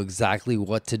read and knew exactly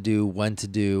what to do, when to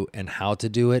do, and how to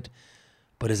do it,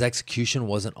 but his execution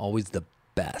wasn't always the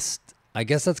best. I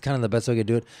guess that's kind of the best way to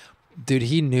do it. Dude,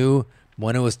 he knew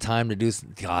when it was time to do.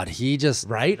 God, he just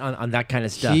on that kind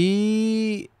of stuff.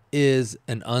 He is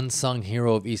an unsung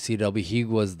hero of ECW. He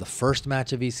was the first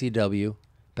match of ECW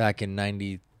back in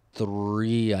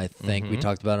 93, I think. We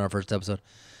talked about it in our first episode.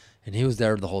 And he was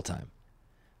there the whole time.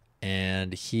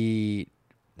 And he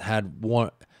had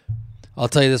one. I'll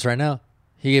tell you this right now.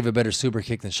 He gave a better super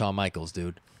kick than Shawn Michaels,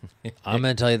 dude. I'm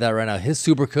going to tell you that right now. His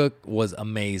super kick was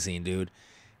amazing, dude.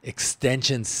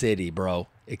 Extension City, bro.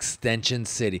 Extension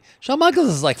City. Shawn Michaels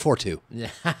is like 4'2".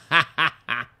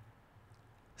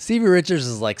 Stevie Richards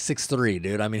is like 6'3",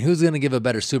 dude. I mean, who's going to give a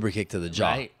better super kick to the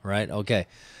jaw? Right? Okay.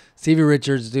 Stevie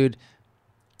Richards, dude,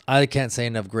 I can't say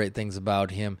enough great things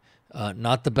about him.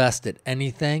 Not the best at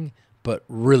anything, but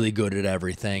really good at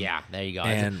everything. Yeah, there you go.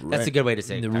 And That's a good way to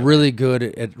say it. Really good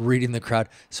at reading the crowd,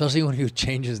 especially when he would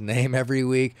change his name every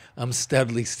week. I'm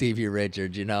Studley Stevie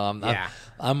Richards, you know.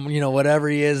 I'm you know, whatever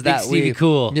he is that Stevie week.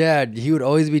 Cool. Yeah, he would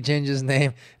always be changing his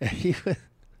name.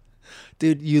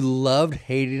 Dude, you loved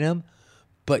hating him,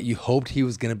 but you hoped he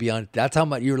was gonna be on. That's how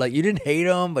much you were like. You didn't hate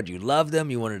him, but you loved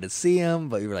him. You wanted to see him,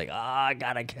 but you were like, oh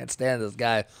God, I can't stand this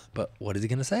guy. But what is he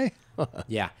gonna say?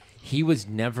 Yeah, he was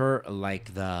never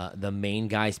like the main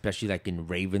guy, especially like in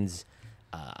Raven's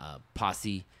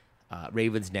posse,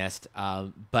 Raven's Nest.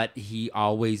 But he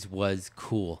always was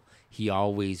cool. He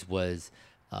always was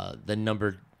the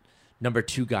number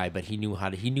 2 guy, but he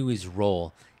knew his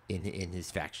role in his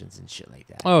factions and shit like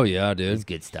that. Oh yeah, dude. It's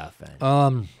good stuff,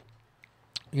 man.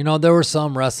 You know, there were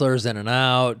some wrestlers in and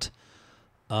out.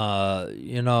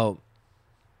 You know,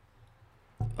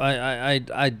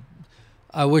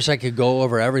 I wish I could go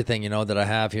over everything, you know, that I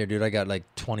have here, dude. I got like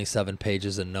 27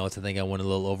 pages of notes. I think I went a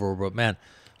little over, but man,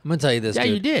 I'm going to tell you this, yeah,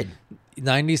 dude. you did.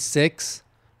 96,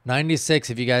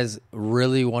 if you guys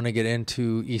really want to get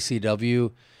into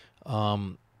ECW,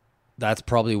 that's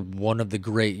probably one of the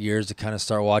great years to kind of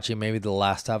start watching, maybe the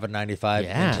last half of 95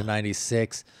 into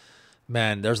 96.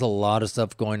 Man, there's a lot of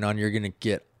stuff going on. You're going to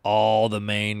get all the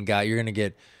main guy. You're going to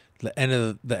get the end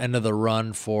of the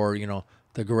run for, you know,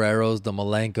 the Guerreros, the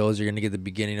Malenkos. You're going to get the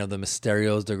beginning of the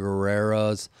Mysterios, the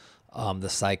Guerreros, the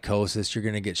Psychosis. You're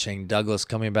going to get Shane Douglas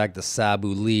coming back, the Sabu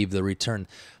leave, the return.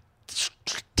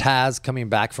 Taz coming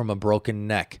back from a broken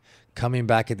neck, coming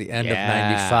back at the end of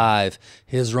 95.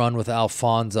 His run with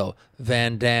Alfonso,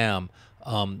 Van Dam,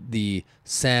 the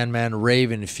Sandman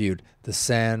Raven feud,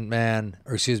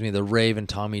 the Raven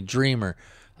Tommy Dreamer,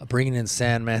 bringing in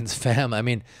Sandman's fam. I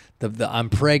mean, the I'm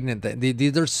pregnant.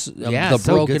 There's the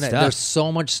broken. There's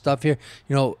so much stuff here.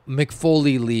 You know, Mick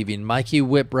Foley leaving, Mikey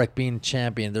Whipwreck being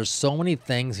champion. There's so many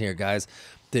things here, guys,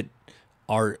 that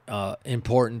are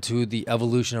important to the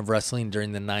evolution of wrestling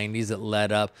during the 90s that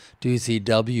led up to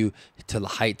ECW to the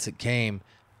heights it came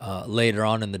later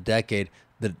on in the decade.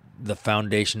 The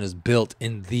foundation is built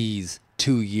in these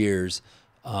 2 years,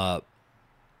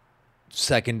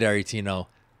 secondary to, you know,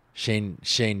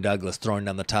 Shane Douglas throwing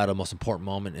down the title, most important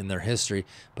moment in their history.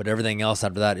 But everything else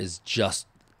after that is just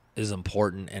as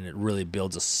important, and it really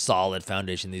builds a solid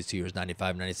foundation these 2 years,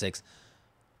 95, 96.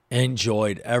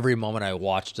 Enjoyed every moment I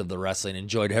watched of the wrestling.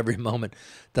 Enjoyed every moment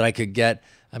that I could get.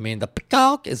 I mean, the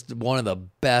Peacock is one of the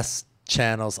best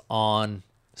channels on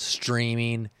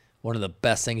streaming. One of the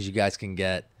best things you guys can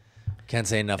get. Can't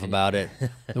say enough about it.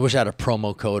 I wish I had a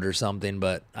promo code or something,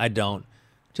 but I don't.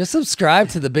 Just subscribe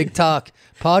to the Big Talk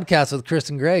podcast with Chris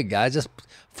and Greg, guys. Just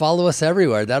follow us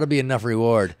everywhere. That'll be enough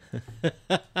reward.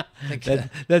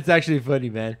 That's actually funny,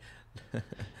 man.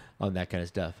 On that kind of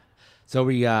stuff. So are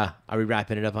we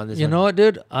wrapping it up on this? You one? know what,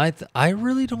 dude? I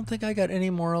really don't think I got any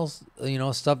more else, you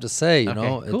know, stuff to say. You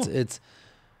know, cool.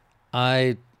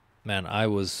 I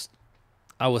was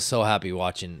so happy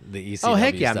watching the ECW Oh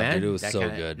heck yeah, stuff, man! dude. It was so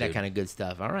kinda, good, that dude. kind of good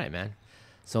stuff. All right, man.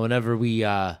 So whenever we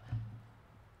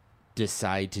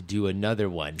decide to do another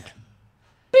one,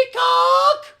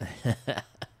 Peacock,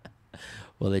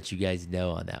 we'll let you guys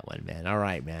know on that one, man. All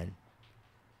right, man.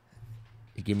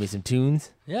 You give me some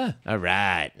tunes. Yeah. All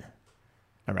right.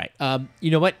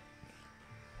 You know what?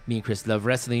 Me and Chris love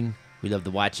wrestling. We love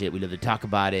to watch it. We love to talk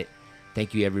about it.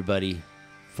 Thank you, everybody,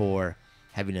 for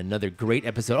having another great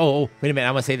episode. Oh, wait a minute.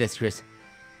 I want to say this, Chris.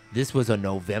 This was a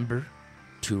November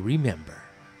to remember.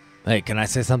 Hey, can I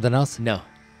say something else? No.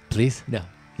 Please? No.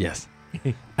 Yes.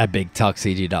 At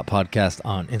BigTalkCG.podcast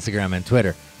on Instagram and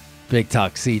Twitter.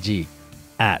 BigTalkCG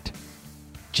at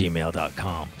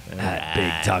gmail.com.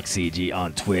 At BigTalkCG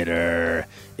on Twitter.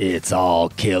 It's all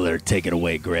killer. Take it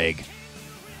away, Greg.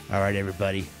 All right,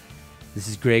 everybody. This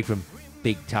is Greg from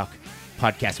Big Talk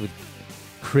Podcast with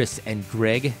Chris and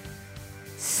Greg.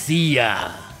 See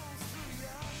ya.